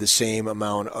had the same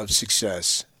amount of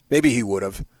success. Maybe he would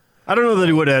have. I don't know that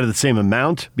he would have had the same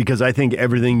amount, because I think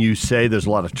everything you say, there's a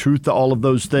lot of truth to all of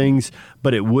those things,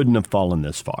 but it wouldn't have fallen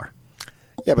this far.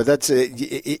 Yeah, but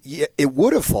it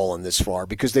would have fallen this far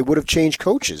because they would have changed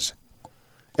coaches.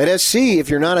 At SC, if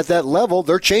you're not at that level,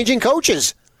 they're changing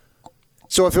coaches.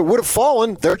 So if it would have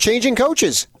fallen, they're changing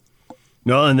coaches.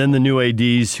 No, and then the new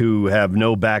ADs who have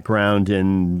no background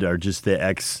and are just the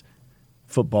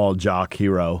ex-football jock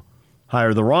hero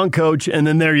hire the wrong coach, and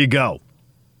then there you go.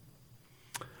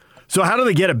 So how do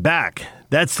they get it back?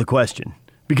 That's the question.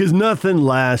 Because nothing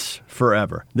lasts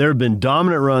forever. There have been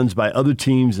dominant runs by other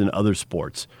teams in other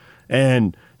sports.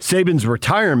 And Saban's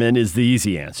retirement is the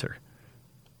easy answer.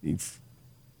 He's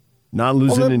not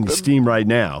losing any steam right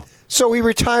now. So he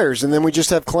retires, and then we just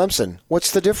have Clemson.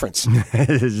 What's the difference?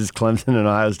 Is just Clemson and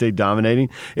Ohio State dominating?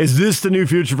 Is this the new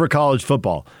future for college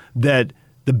football? That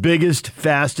the biggest,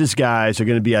 fastest guys are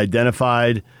going to be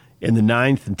identified in the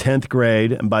 9th and 10th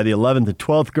grade, and by the 11th and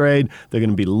 12th grade, they're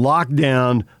going to be locked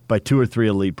down by 2 or 3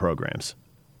 elite programs.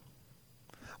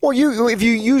 Well, if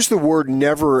you use the word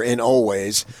never and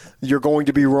always, you're going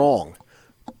to be wrong.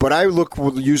 But I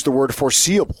will use the word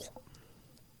foreseeable.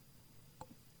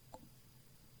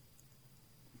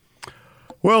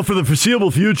 Well, for the foreseeable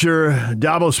future,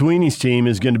 Dabo Swinney's team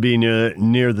is going to be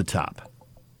near the top.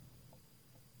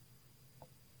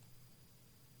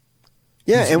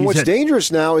 Yeah, and what's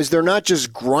dangerous now is they're not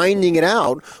just grinding it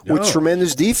out with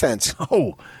tremendous defense.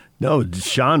 No,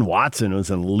 Deshaun Watson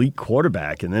was an elite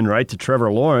quarterback, and then right to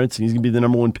Trevor Lawrence, and he's going to be the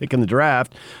number 1 pick in the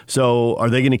draft. So are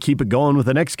they going to keep it going with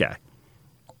the next guy?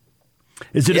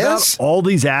 Is it about all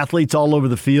these athletes all over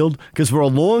the field? Because for a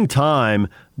long time,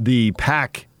 the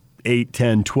Pac 8,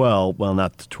 10, 12, well,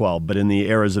 not the 12, but in the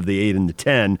eras of the 8 and the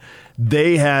 10,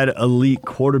 they had elite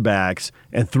quarterbacks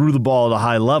and threw the ball at a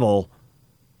high level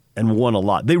and won a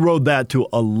lot. They rode that to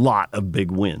a lot of big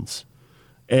wins.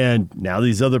 And now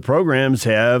these other programs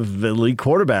have elite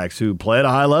quarterbacks who play at a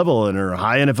high level and are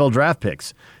high NFL draft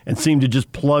picks and seem to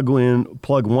just plug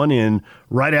one in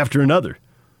right after another.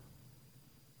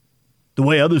 The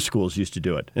way other schools used to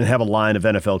do it and have a line of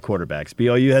NFL quarterbacks.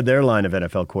 BYU had their line of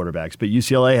NFL quarterbacks, but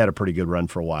UCLA had a pretty good run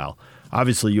for a while.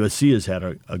 Obviously, USC has had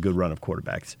a good run of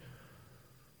quarterbacks.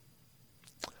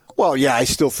 Well, yeah, I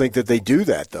still think that they do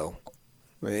that, though,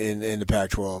 in the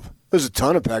Pac-12. There's a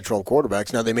ton of Pac-12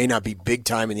 quarterbacks. Now, they may not be big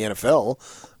time in the NFL,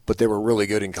 but they were really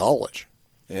good in college.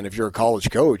 And if you're a college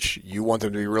coach, you want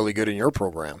them to be really good in your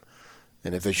program.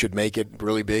 And if they should make it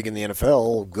really big in the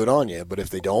NFL, good on you. But if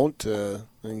they don't, you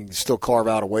can still carve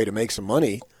out a way to make some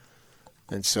money.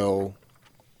 And so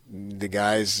the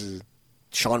guys,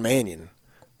 Sean Mannion,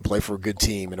 play for a good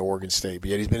team in Oregon State.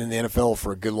 But yet he's been in the NFL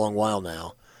for a good long while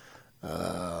now.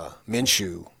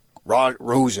 Minshew, Rod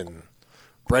Rosen,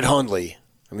 Brett Hundley.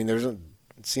 I mean, it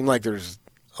seemed like there's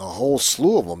a whole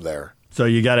slew of them there. So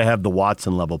you got to have the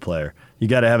Watson level player. You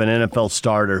got to have an NFL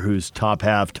starter who's top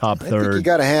half, top third. I think you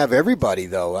got to have everybody,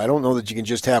 though. I don't know that you can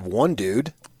just have one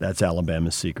dude. That's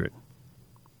Alabama's secret.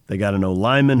 They got an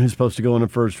O-lineman who's supposed to go in the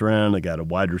first round. They got a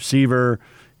wide receiver.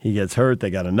 He gets hurt. They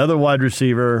got another wide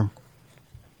receiver.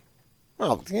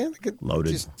 Oh, yeah,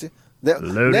 loaded.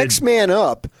 Loaded. Next man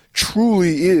up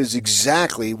truly is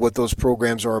exactly what those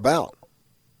programs are about.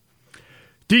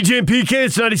 DJ and PK,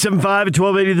 it's 97.5 at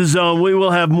 1280 The Zone. We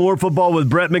will have more football with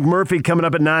Brett McMurphy coming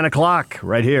up at 9 o'clock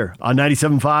right here on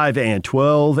 97.5 and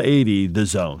 1280 The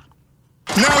Zone.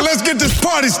 Now let's get this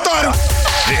party started.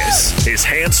 This is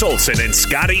Hans Olsen and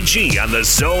Scotty G on the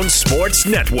Zone Sports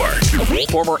Network.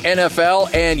 Former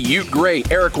NFL and Ute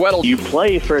great Eric Weddle. You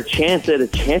play for a chance at a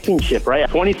championship, right?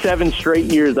 27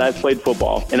 straight years I've played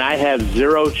football, and I have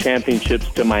 0 championships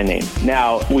to my name.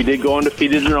 Now, we did go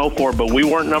undefeated in 2004, but we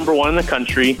weren't number 1 in the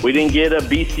country. We didn't get a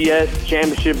BCS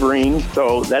championship ring,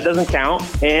 so that doesn't count.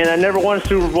 And I never won a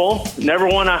Super Bowl, never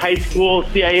won a high school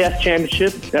CIS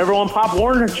championship, never won Pop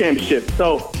Warner championship.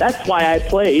 So that's why I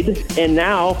played, and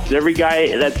now every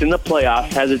guy that's in the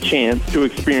playoffs has a chance to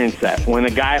experience that. When a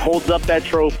guy holds up that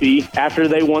trophy after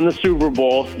they won the Super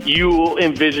Bowl, you will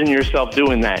envision yourself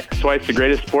doing that. That's why it's the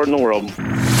greatest sport in the world.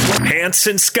 Hans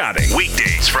and Scotty,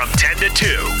 weekdays from 10 to 2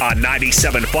 on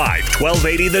 97.5,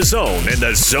 1280 The Zone and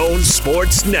the Zone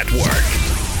Sports Network.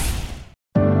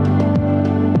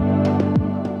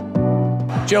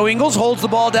 Joe Ingles holds the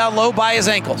ball down low by his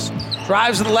ankles.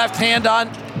 Drives with the left hand on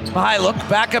Mihailuk,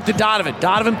 back up to Donovan.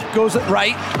 Donovan goes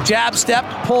right, jab step,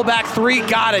 pull back 3,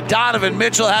 got it. Donovan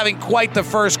Mitchell having quite the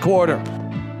first quarter.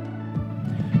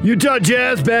 Utah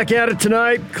Jazz back at it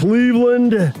tonight.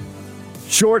 Cleveland,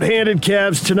 shorthanded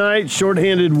Cavs tonight,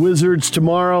 shorthanded Wizards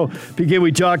tomorrow. PK,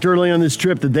 we talked early on this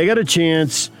trip that they got a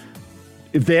chance.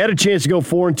 If they had a chance to go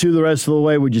 4-2 the rest of the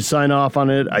way, would you sign off on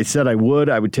it? I said I would.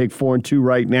 I would take 4-2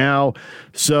 right now.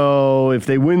 So if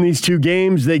they win these 2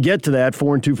 games, they get to that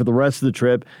 4-2 for the rest of the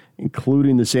trip,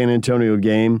 including the San Antonio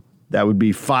game. That would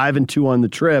be 5-2 on the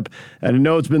trip. And I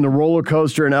know it's been the roller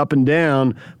coaster and up and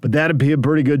down, but that'd be a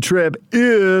pretty good trip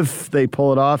if they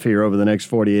pull it off here over the next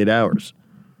 48 hours.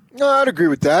 No, I'd agree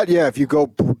with that. Yeah, if you go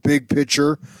big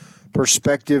picture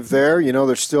perspective there,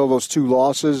 there's still those 2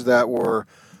 losses that were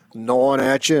gnawing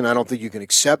at you, and I don't think you can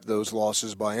accept those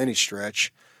losses by any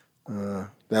stretch.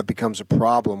 That becomes a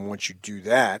problem once you do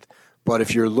that. But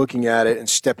if you're looking at it and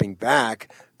stepping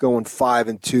back, going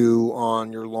 5-2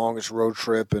 on your longest road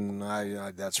trip, and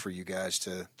that's for you guys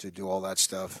to do all that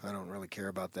stuff. I don't really care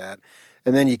about that.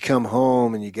 And then you come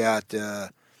home and you got,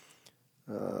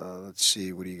 let's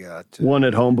see, what do you got? One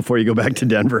at home before you go back to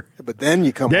Denver. But then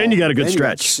you come then home. You got a good then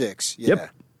stretch. You got 6. Yeah.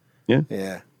 Yep.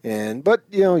 Yeah. But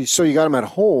so you got them at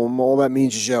home. All that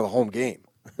means is you have a home game.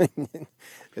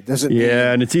 It doesn't.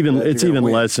 Yeah, and it's even win.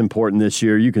 less important this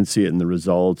year. You can see it in the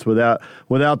results without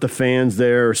the fans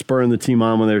there spurring the team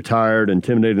on when they're tired,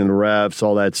 intimidating the refs,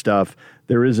 all that stuff.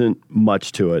 There isn't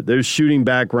much to it. There's shooting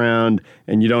background,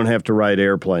 and you don't have to ride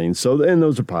airplanes. So, and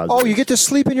those are positives. Oh, you get to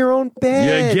sleep in your own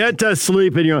bed. You get to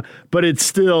sleep in your own, but it's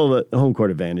still the home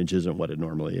court advantage isn't what it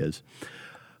normally is.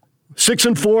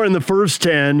 6-4 in the first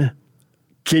 10.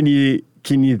 Can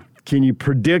you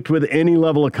predict with any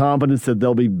level of confidence that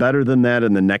they'll be better than that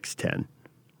in the next 10?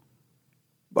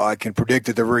 Well, I can predict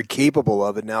that they're very capable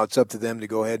of it. Now it's up to them to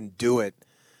go ahead and do it.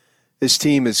 This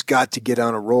team has got to get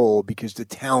on a roll because the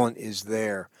talent is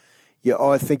there.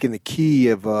 I think in the key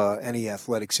of any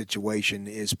athletic situation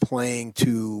is playing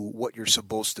to what you're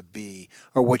supposed to be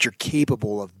or what you're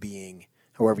capable of being,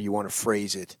 however you want to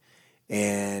phrase it.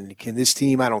 And can this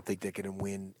team, I don't think they're going to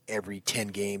win every 10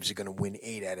 games. They're going to win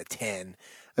 8 out of 10.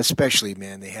 Especially,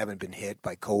 man, they haven't been hit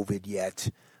by COVID yet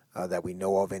that we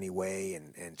know of anyway,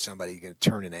 and somebody's going to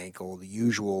turn an ankle.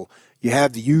 You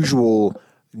have the usual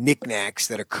knickknacks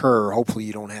that occur. Hopefully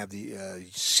you don't have the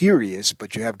serious,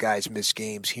 but you have guys miss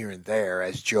games here and there,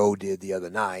 as Joe did the other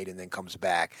night, and then comes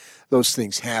back. Those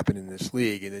things happen in this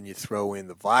league, and then you throw in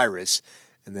the virus,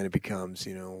 and then it becomes,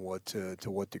 to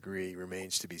what degree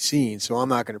remains to be seen. So I'm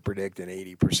not going to predict an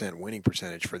 80% winning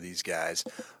percentage for these guys,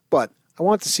 but I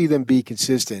want to see them be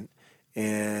consistent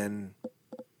and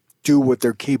do what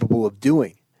they're capable of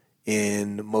doing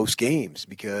in most games,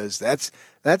 because that's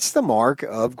the mark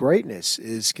of greatness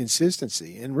is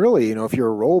consistency. And really, if you're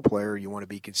a role player, you want to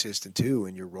be consistent too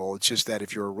in your role. It's just that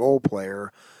if you're a role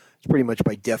player, it's pretty much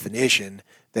by definition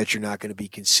that you're not going to be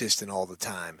consistent all the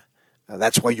time.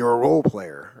 That's why you're a role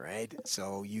player, right?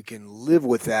 So you can live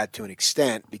with that to an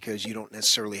extent because you don't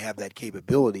necessarily have that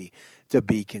capability to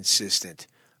be consistent.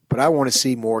 But I want to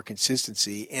see more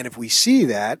consistency. And if we see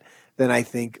that, then I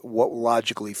think what will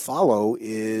logically follow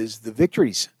is the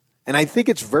victories. And I think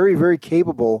it's very, very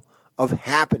capable of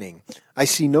happening. I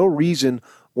see no reason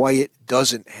why it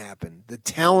doesn't happen. The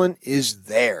talent is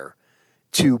there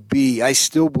to be, I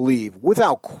still believe,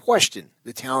 without question,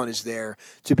 the talent is there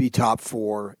to be top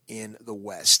 4 in the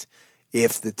West.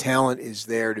 If the talent is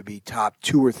there to be top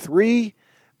 2 or 3,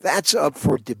 that's up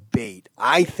for debate.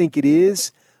 I think it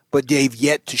is, but they've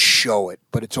yet to show it.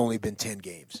 But it's only been 10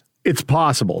 games. It's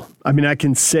possible. I mean, I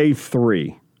can say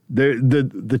 3.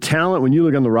 The talent, when you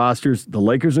look on the rosters, the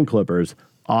Lakers and Clippers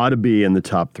ought to be in the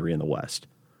top 3 in the West.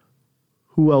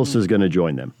 Who else is going to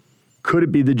join them? Could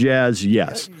it be the Jazz?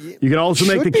 Yes. You can also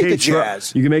make the case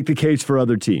you can make the case for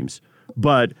other teams.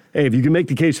 But hey, if you can make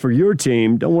the case for your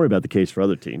team, don't worry about the case for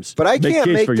other teams. But I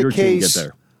can't make the case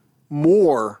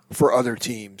more for other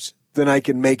teams than I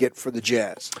can make it for the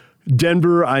Jazz.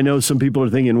 Denver, I know some people are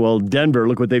thinking, well, Denver,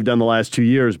 look what they've done the last 2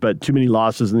 years, but too many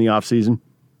losses in the offseason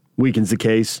weakens the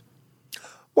case.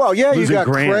 Well, yeah, you got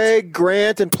Craig,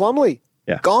 Grant, and Plumlee.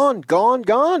 Yeah. Gone.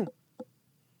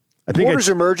 I think Porter's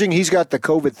emerging. He's got the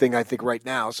COVID thing, I think, right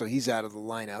now, so he's out of the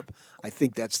lineup. I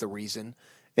think that's the reason.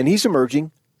 And he's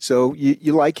emerging, so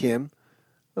you like him.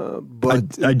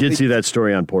 But I did see that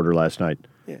story on Porter last night,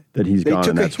 that he's gone,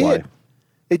 and that's why.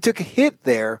 They took a hit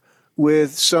there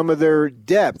with some of their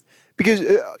depth. Because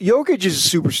Jokic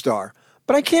is a superstar,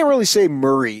 but I can't really say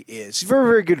Murray is. He's a very,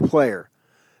 very good player.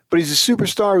 But he's a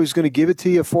superstar who's going to give it to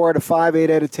you 4 out of 5,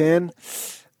 8 out of 10. And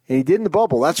he did in the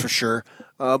bubble, that's for sure.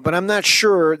 But I'm not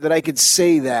sure that I could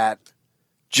say that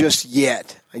just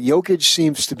yet. Jokic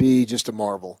seems to be just a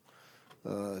marvel.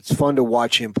 It's fun to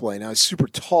watch him play. Now, he's super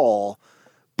tall,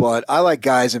 but I like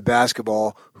guys in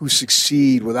basketball who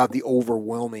succeed without the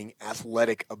overwhelming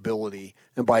athletic ability.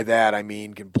 And by that, I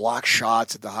mean can block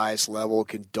shots at the highest level,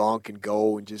 can dunk and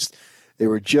go, and just they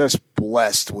were just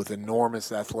blessed with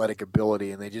enormous athletic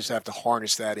ability, and they just have to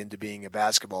harness that into being a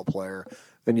basketball player.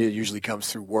 And it usually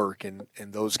comes through work, and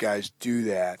those guys do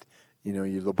that. Your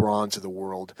LeBrons of the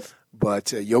world. But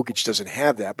Jokic doesn't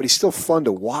have that, but he's still fun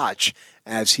to watch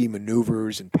as he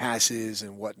maneuvers and passes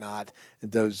and whatnot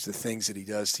and does the things that he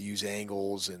does to use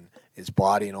angles and his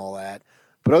body and all that.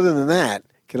 But other than that,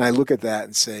 can I look at that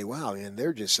and say, wow, man,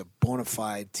 they're just a bona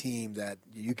fide team that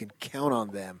you can count on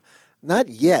them? Not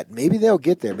yet. Maybe they'll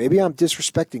get there. Maybe I'm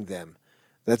disrespecting them.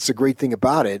 That's the great thing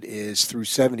about it is through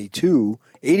 72,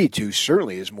 82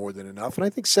 certainly is more than enough, and I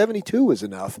think 72 is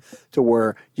enough to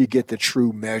where you get the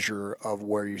true measure of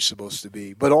where you're supposed to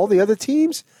be. But all the other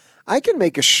teams, I can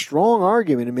make a strong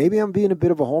argument, and maybe I'm being a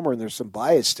bit of a homer and there's some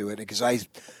bias to it, because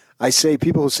I say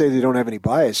people who say they don't have any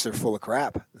bias, they're full of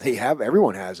crap. They have.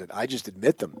 Everyone has it. I just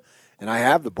admit them. And I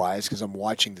have the bias because I'm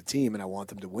watching the team and I want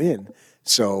them to win.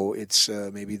 So it's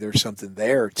maybe there's something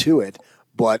there to it.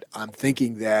 But I'm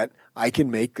thinking that I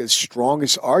can make the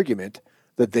strongest argument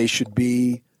that they should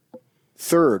be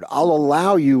third. I'll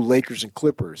allow you Lakers and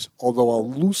Clippers, although I'll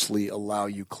loosely allow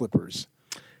you Clippers.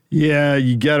 Yeah,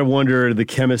 you got to wonder the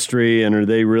chemistry, and are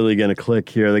they really going to click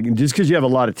here? Like, just because you have a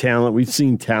lot of talent, we've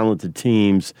seen talented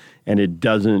teams, and it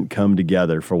doesn't come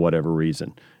together for whatever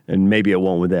reason. And maybe it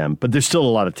won't with them, but there's still a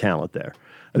lot of talent there.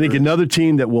 I think another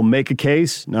team that will make a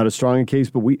case, not as strong a case,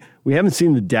 but we haven't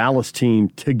seen the Dallas team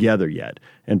together yet,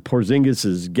 and Porzingis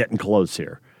is getting close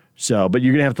here. So, but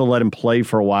you're going to have to let him play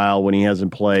for a while when he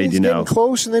hasn't played. He's getting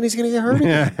close, and then he's going to get hurt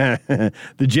again.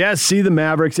 The Jazz see the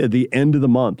Mavericks at the end of the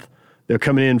month. They're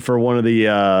coming in for one of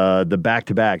the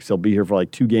back-to-backs. They'll be here for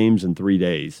like 2 games in 3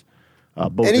 days.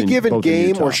 Any given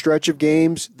game or stretch of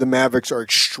games, the Mavericks are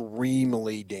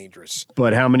extremely dangerous.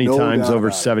 But how many times over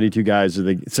 72 games are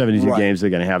they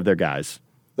going to have their guys?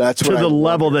 That's to the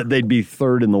level that they'd be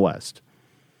third in the West.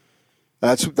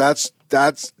 That's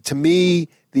to me.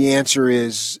 The answer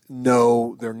is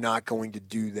no. They're not going to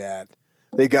do that.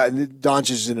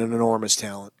 Doncic is an enormous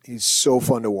talent. He's so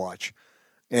fun to watch.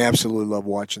 I absolutely love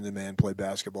watching the man play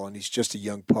basketball, and he's just a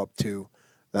young pup too.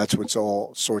 That's what's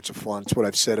all sorts of fun. It's what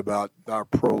I've said about our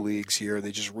pro leagues here.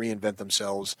 They just reinvent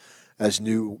themselves as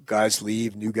new guys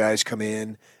leave, new guys come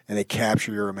in, and they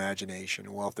capture your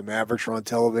imagination. Well, if the Mavericks are on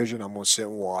television, I'm going to sit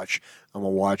and watch. I'm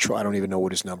going to watch, I don't even know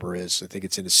what his number is. I think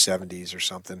it's in his 70s or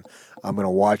something. I'm going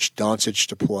to watch Doncic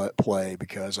to play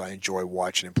because I enjoy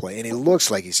watching him play. And he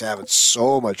looks like he's having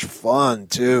so much fun,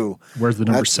 too. Where's the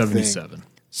number 77?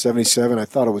 77, I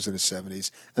thought it was in the 70s.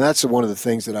 And that's one of the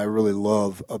things that I really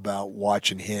love about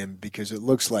watching him because it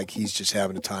looks like he's just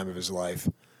having the time of his life.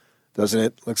 Doesn't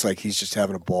it? Looks like he's just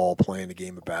having a ball playing a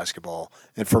game of basketball.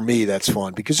 And for me, that's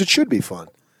fun because it should be fun.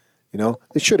 You know,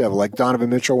 they should have like Donovan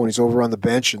Mitchell when he's over on the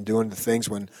bench and doing the things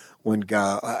when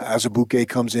Azubuike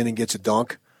comes in and gets a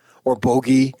dunk. Or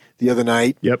Bogey the other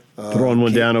night. Yep, throwing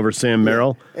one down over Sam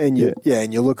Merrill. And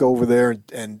and you look over there,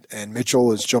 and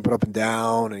Mitchell is jumping up and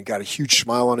down and got a huge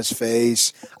smile on his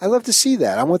face. I love to see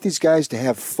that. I want these guys to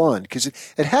have fun because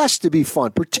it has to be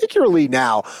fun, particularly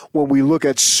now when we look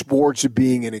at sports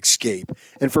being an escape.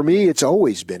 And for me, it's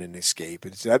always been an escape.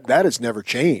 That has never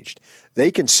changed.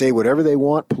 They can say whatever they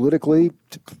want politically.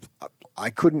 I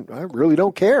really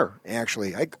don't care,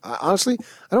 actually. I honestly,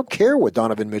 I don't care what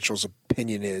Donovan Mitchell's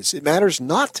opinion is. It matters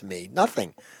not to me,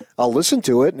 nothing. I'll listen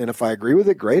to it, and if I agree with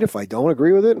it, great. If I don't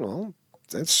agree with it, well,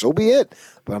 then so be it.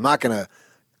 But I'm not going to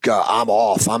go, I'm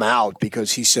off, I'm out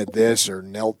because he said this or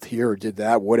knelt here or did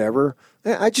that, whatever.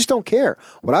 I just don't care.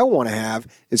 What I want to have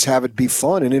it be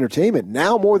fun and entertainment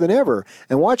now more than ever.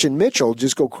 And watching Mitchell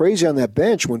just go crazy on that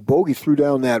bench when Bogey threw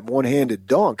down that one-handed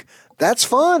dunk, that's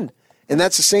fun. And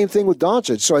that's the same thing with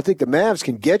Doncic. So I think the Mavs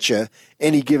can get you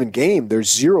any given game. There's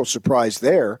zero surprise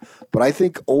there. But I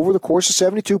think over the course of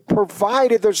 72,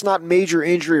 provided there's not major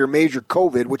injury or major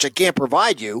COVID, which I can't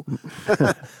provide you,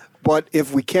 but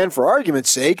if we can, for argument's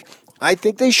sake, I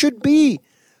think they should be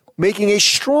making a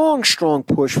strong, strong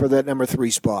push for that number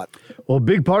 3 spot. Well, a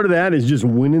big part of that is just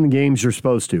winning the games you're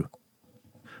supposed to.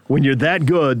 When you're that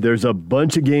good, there's a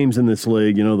bunch of games in this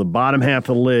league, the bottom half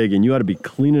of the league, and you ought to be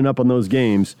cleaning up on those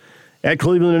games. At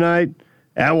Cleveland tonight,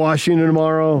 at Washington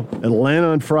tomorrow, Atlanta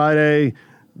on Friday.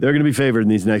 They're going to be favored in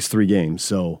these next 3 games.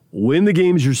 So win the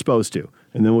games you're supposed to.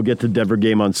 And then we'll get to the Denver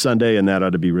game on Sunday, and that ought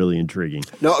to be really intriguing.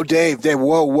 No, Dave,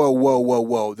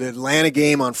 whoa. The Atlanta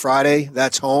game on Friday,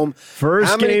 that's home.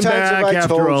 First game back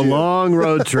after a long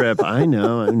road trip. I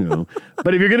know.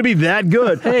 But if you're going to be that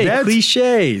good. Hey, that's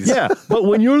cliches. Yeah, but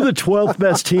when you're the 12th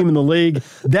best team in the league,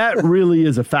 that really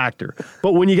is a factor.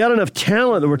 But when you got enough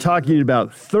talent that we're talking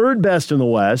about 3rd best in the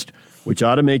West, which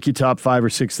ought to make you top 5 or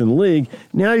 6 in the league,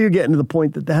 now you're getting to the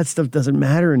point that stuff doesn't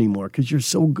matter anymore because you're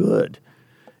so good.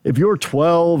 If you're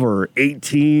 12 or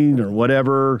 18 or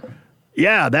whatever,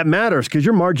 yeah, that matters because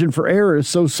your margin for error is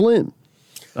so slim.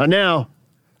 Now.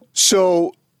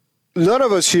 So none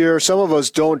of us here, some of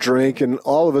us don't drink, and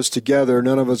all of us together,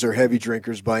 none of us are heavy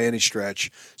drinkers by any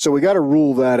stretch. So we got to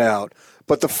rule that out.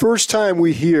 But the first time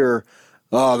we hear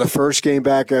Oh, the first game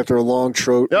back after a long road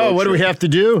trip. Oh, what do we have to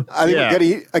do? I think we got to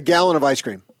eat a gallon of ice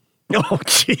cream. Oh,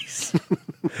 jeez.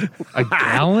 A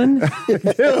gallon?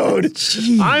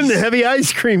 Dude, I'm the heavy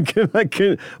ice cream. Well,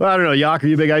 I don't know. Yak, are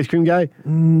you a big ice cream guy?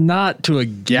 Not to a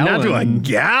gallon. Not to a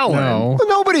gallon? No. Well,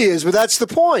 nobody is, but that's the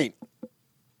point.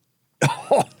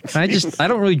 I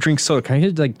don't really drink soda. Can I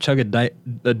just chug a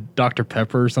Dr.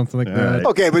 Pepper or something like that?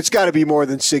 Okay, but it's got to be more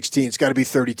than 16. It's got to be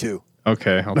 32.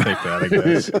 Okay, I'll take that, I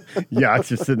guess. Yeah, it's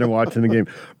just sitting there watching the game.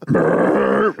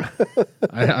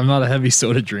 I'm not a heavy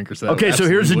soda drinker, so okay, so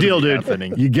here's the deal,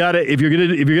 dude. You got to if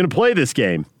you're gonna play this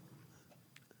game,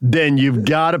 then you've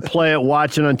got to play it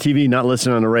watching on TV, not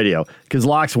listening on the radio, because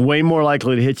Locke's way more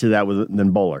likely to hit you than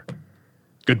Bowler.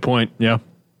 Good point. Yeah.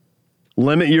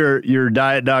 Limit your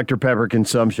Diet Dr. Pepper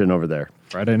consumption over there.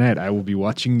 Friday night, I will be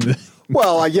watching the.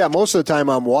 Well, yeah, most of the time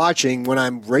I'm watching. When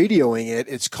I'm radioing it,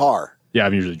 it's car. Yeah,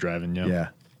 I'm usually driving. Yeah.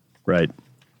 Right.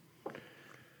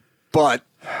 But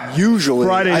usually,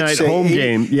 Friday night home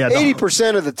game. Yeah,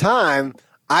 80% of the time,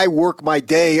 I work my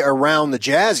day around the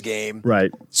Jazz game.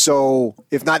 Right. So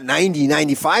if not 90,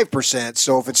 95%.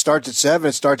 So if it starts at 7,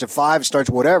 it starts at 5, it starts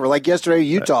whatever. Like yesterday,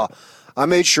 Utah. I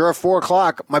made sure at 4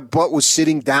 o'clock my butt was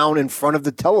sitting down in front of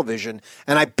the television,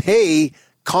 and I pay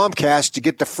Comcast to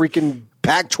get the freaking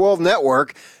Pac-12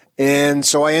 network, and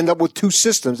so I end up with 2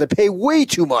 systems. I pay way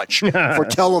too much for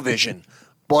television,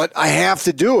 but I have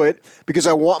to do it because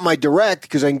I want my direct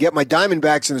because I can get my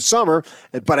Diamondbacks in the summer,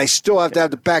 but I still have to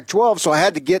have the Pac-12, so I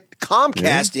had to get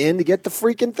Comcast in to get the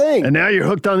freaking thing. And now you're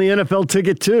hooked on the NFL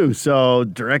ticket too, so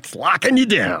Direct's locking you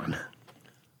down.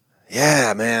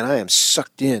 Yeah, man, I am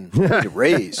sucked in. I need to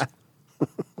raise.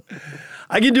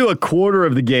 I can do a quarter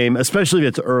of the game, especially if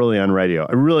it's early on radio.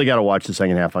 I really got to watch the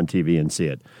second half on TV and see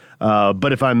it.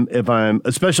 But if I'm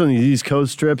especially on these East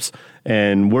Coast trips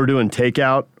and we're doing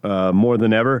takeout more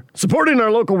than ever, supporting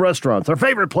our local restaurants, our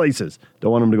favorite places,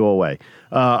 don't want them to go away.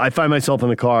 I find myself in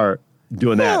the car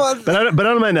doing that. But I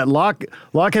don't mind that. Locke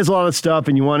has a lot of stuff,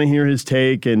 and you want to hear his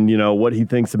take and what he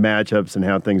thinks of matchups and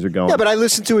how things are going. Yeah, but I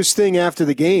listen to his thing after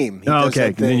the game. Okay,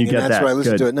 and then you get that. That's where I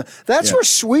listen to it. No, that's where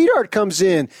Sweetheart comes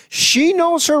in. She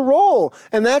knows her role,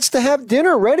 and that's to have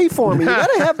dinner ready for me. You got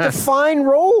to have defined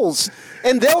roles,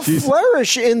 and they'll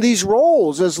flourish in these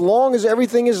roles as long as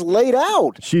everything is laid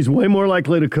out. She's way more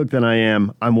likely to cook than I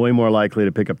am. I'm way more likely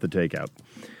to pick up the takeout.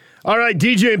 All right,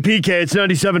 DJ and PK, it's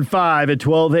 97.5 at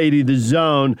 1280 The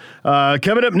Zone.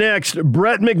 Coming up next,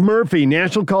 Brett McMurphy,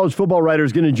 National College Football writer,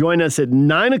 is going to join us at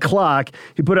 9 o'clock.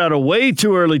 He put out a way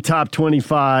too early top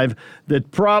 25 that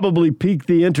probably piqued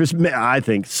the interest, I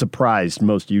think, surprised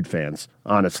most Ute fans,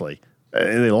 honestly.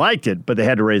 They liked it, but they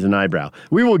had to raise an eyebrow.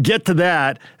 We will get to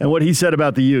that and what he said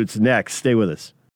about the Utes next. Stay with us.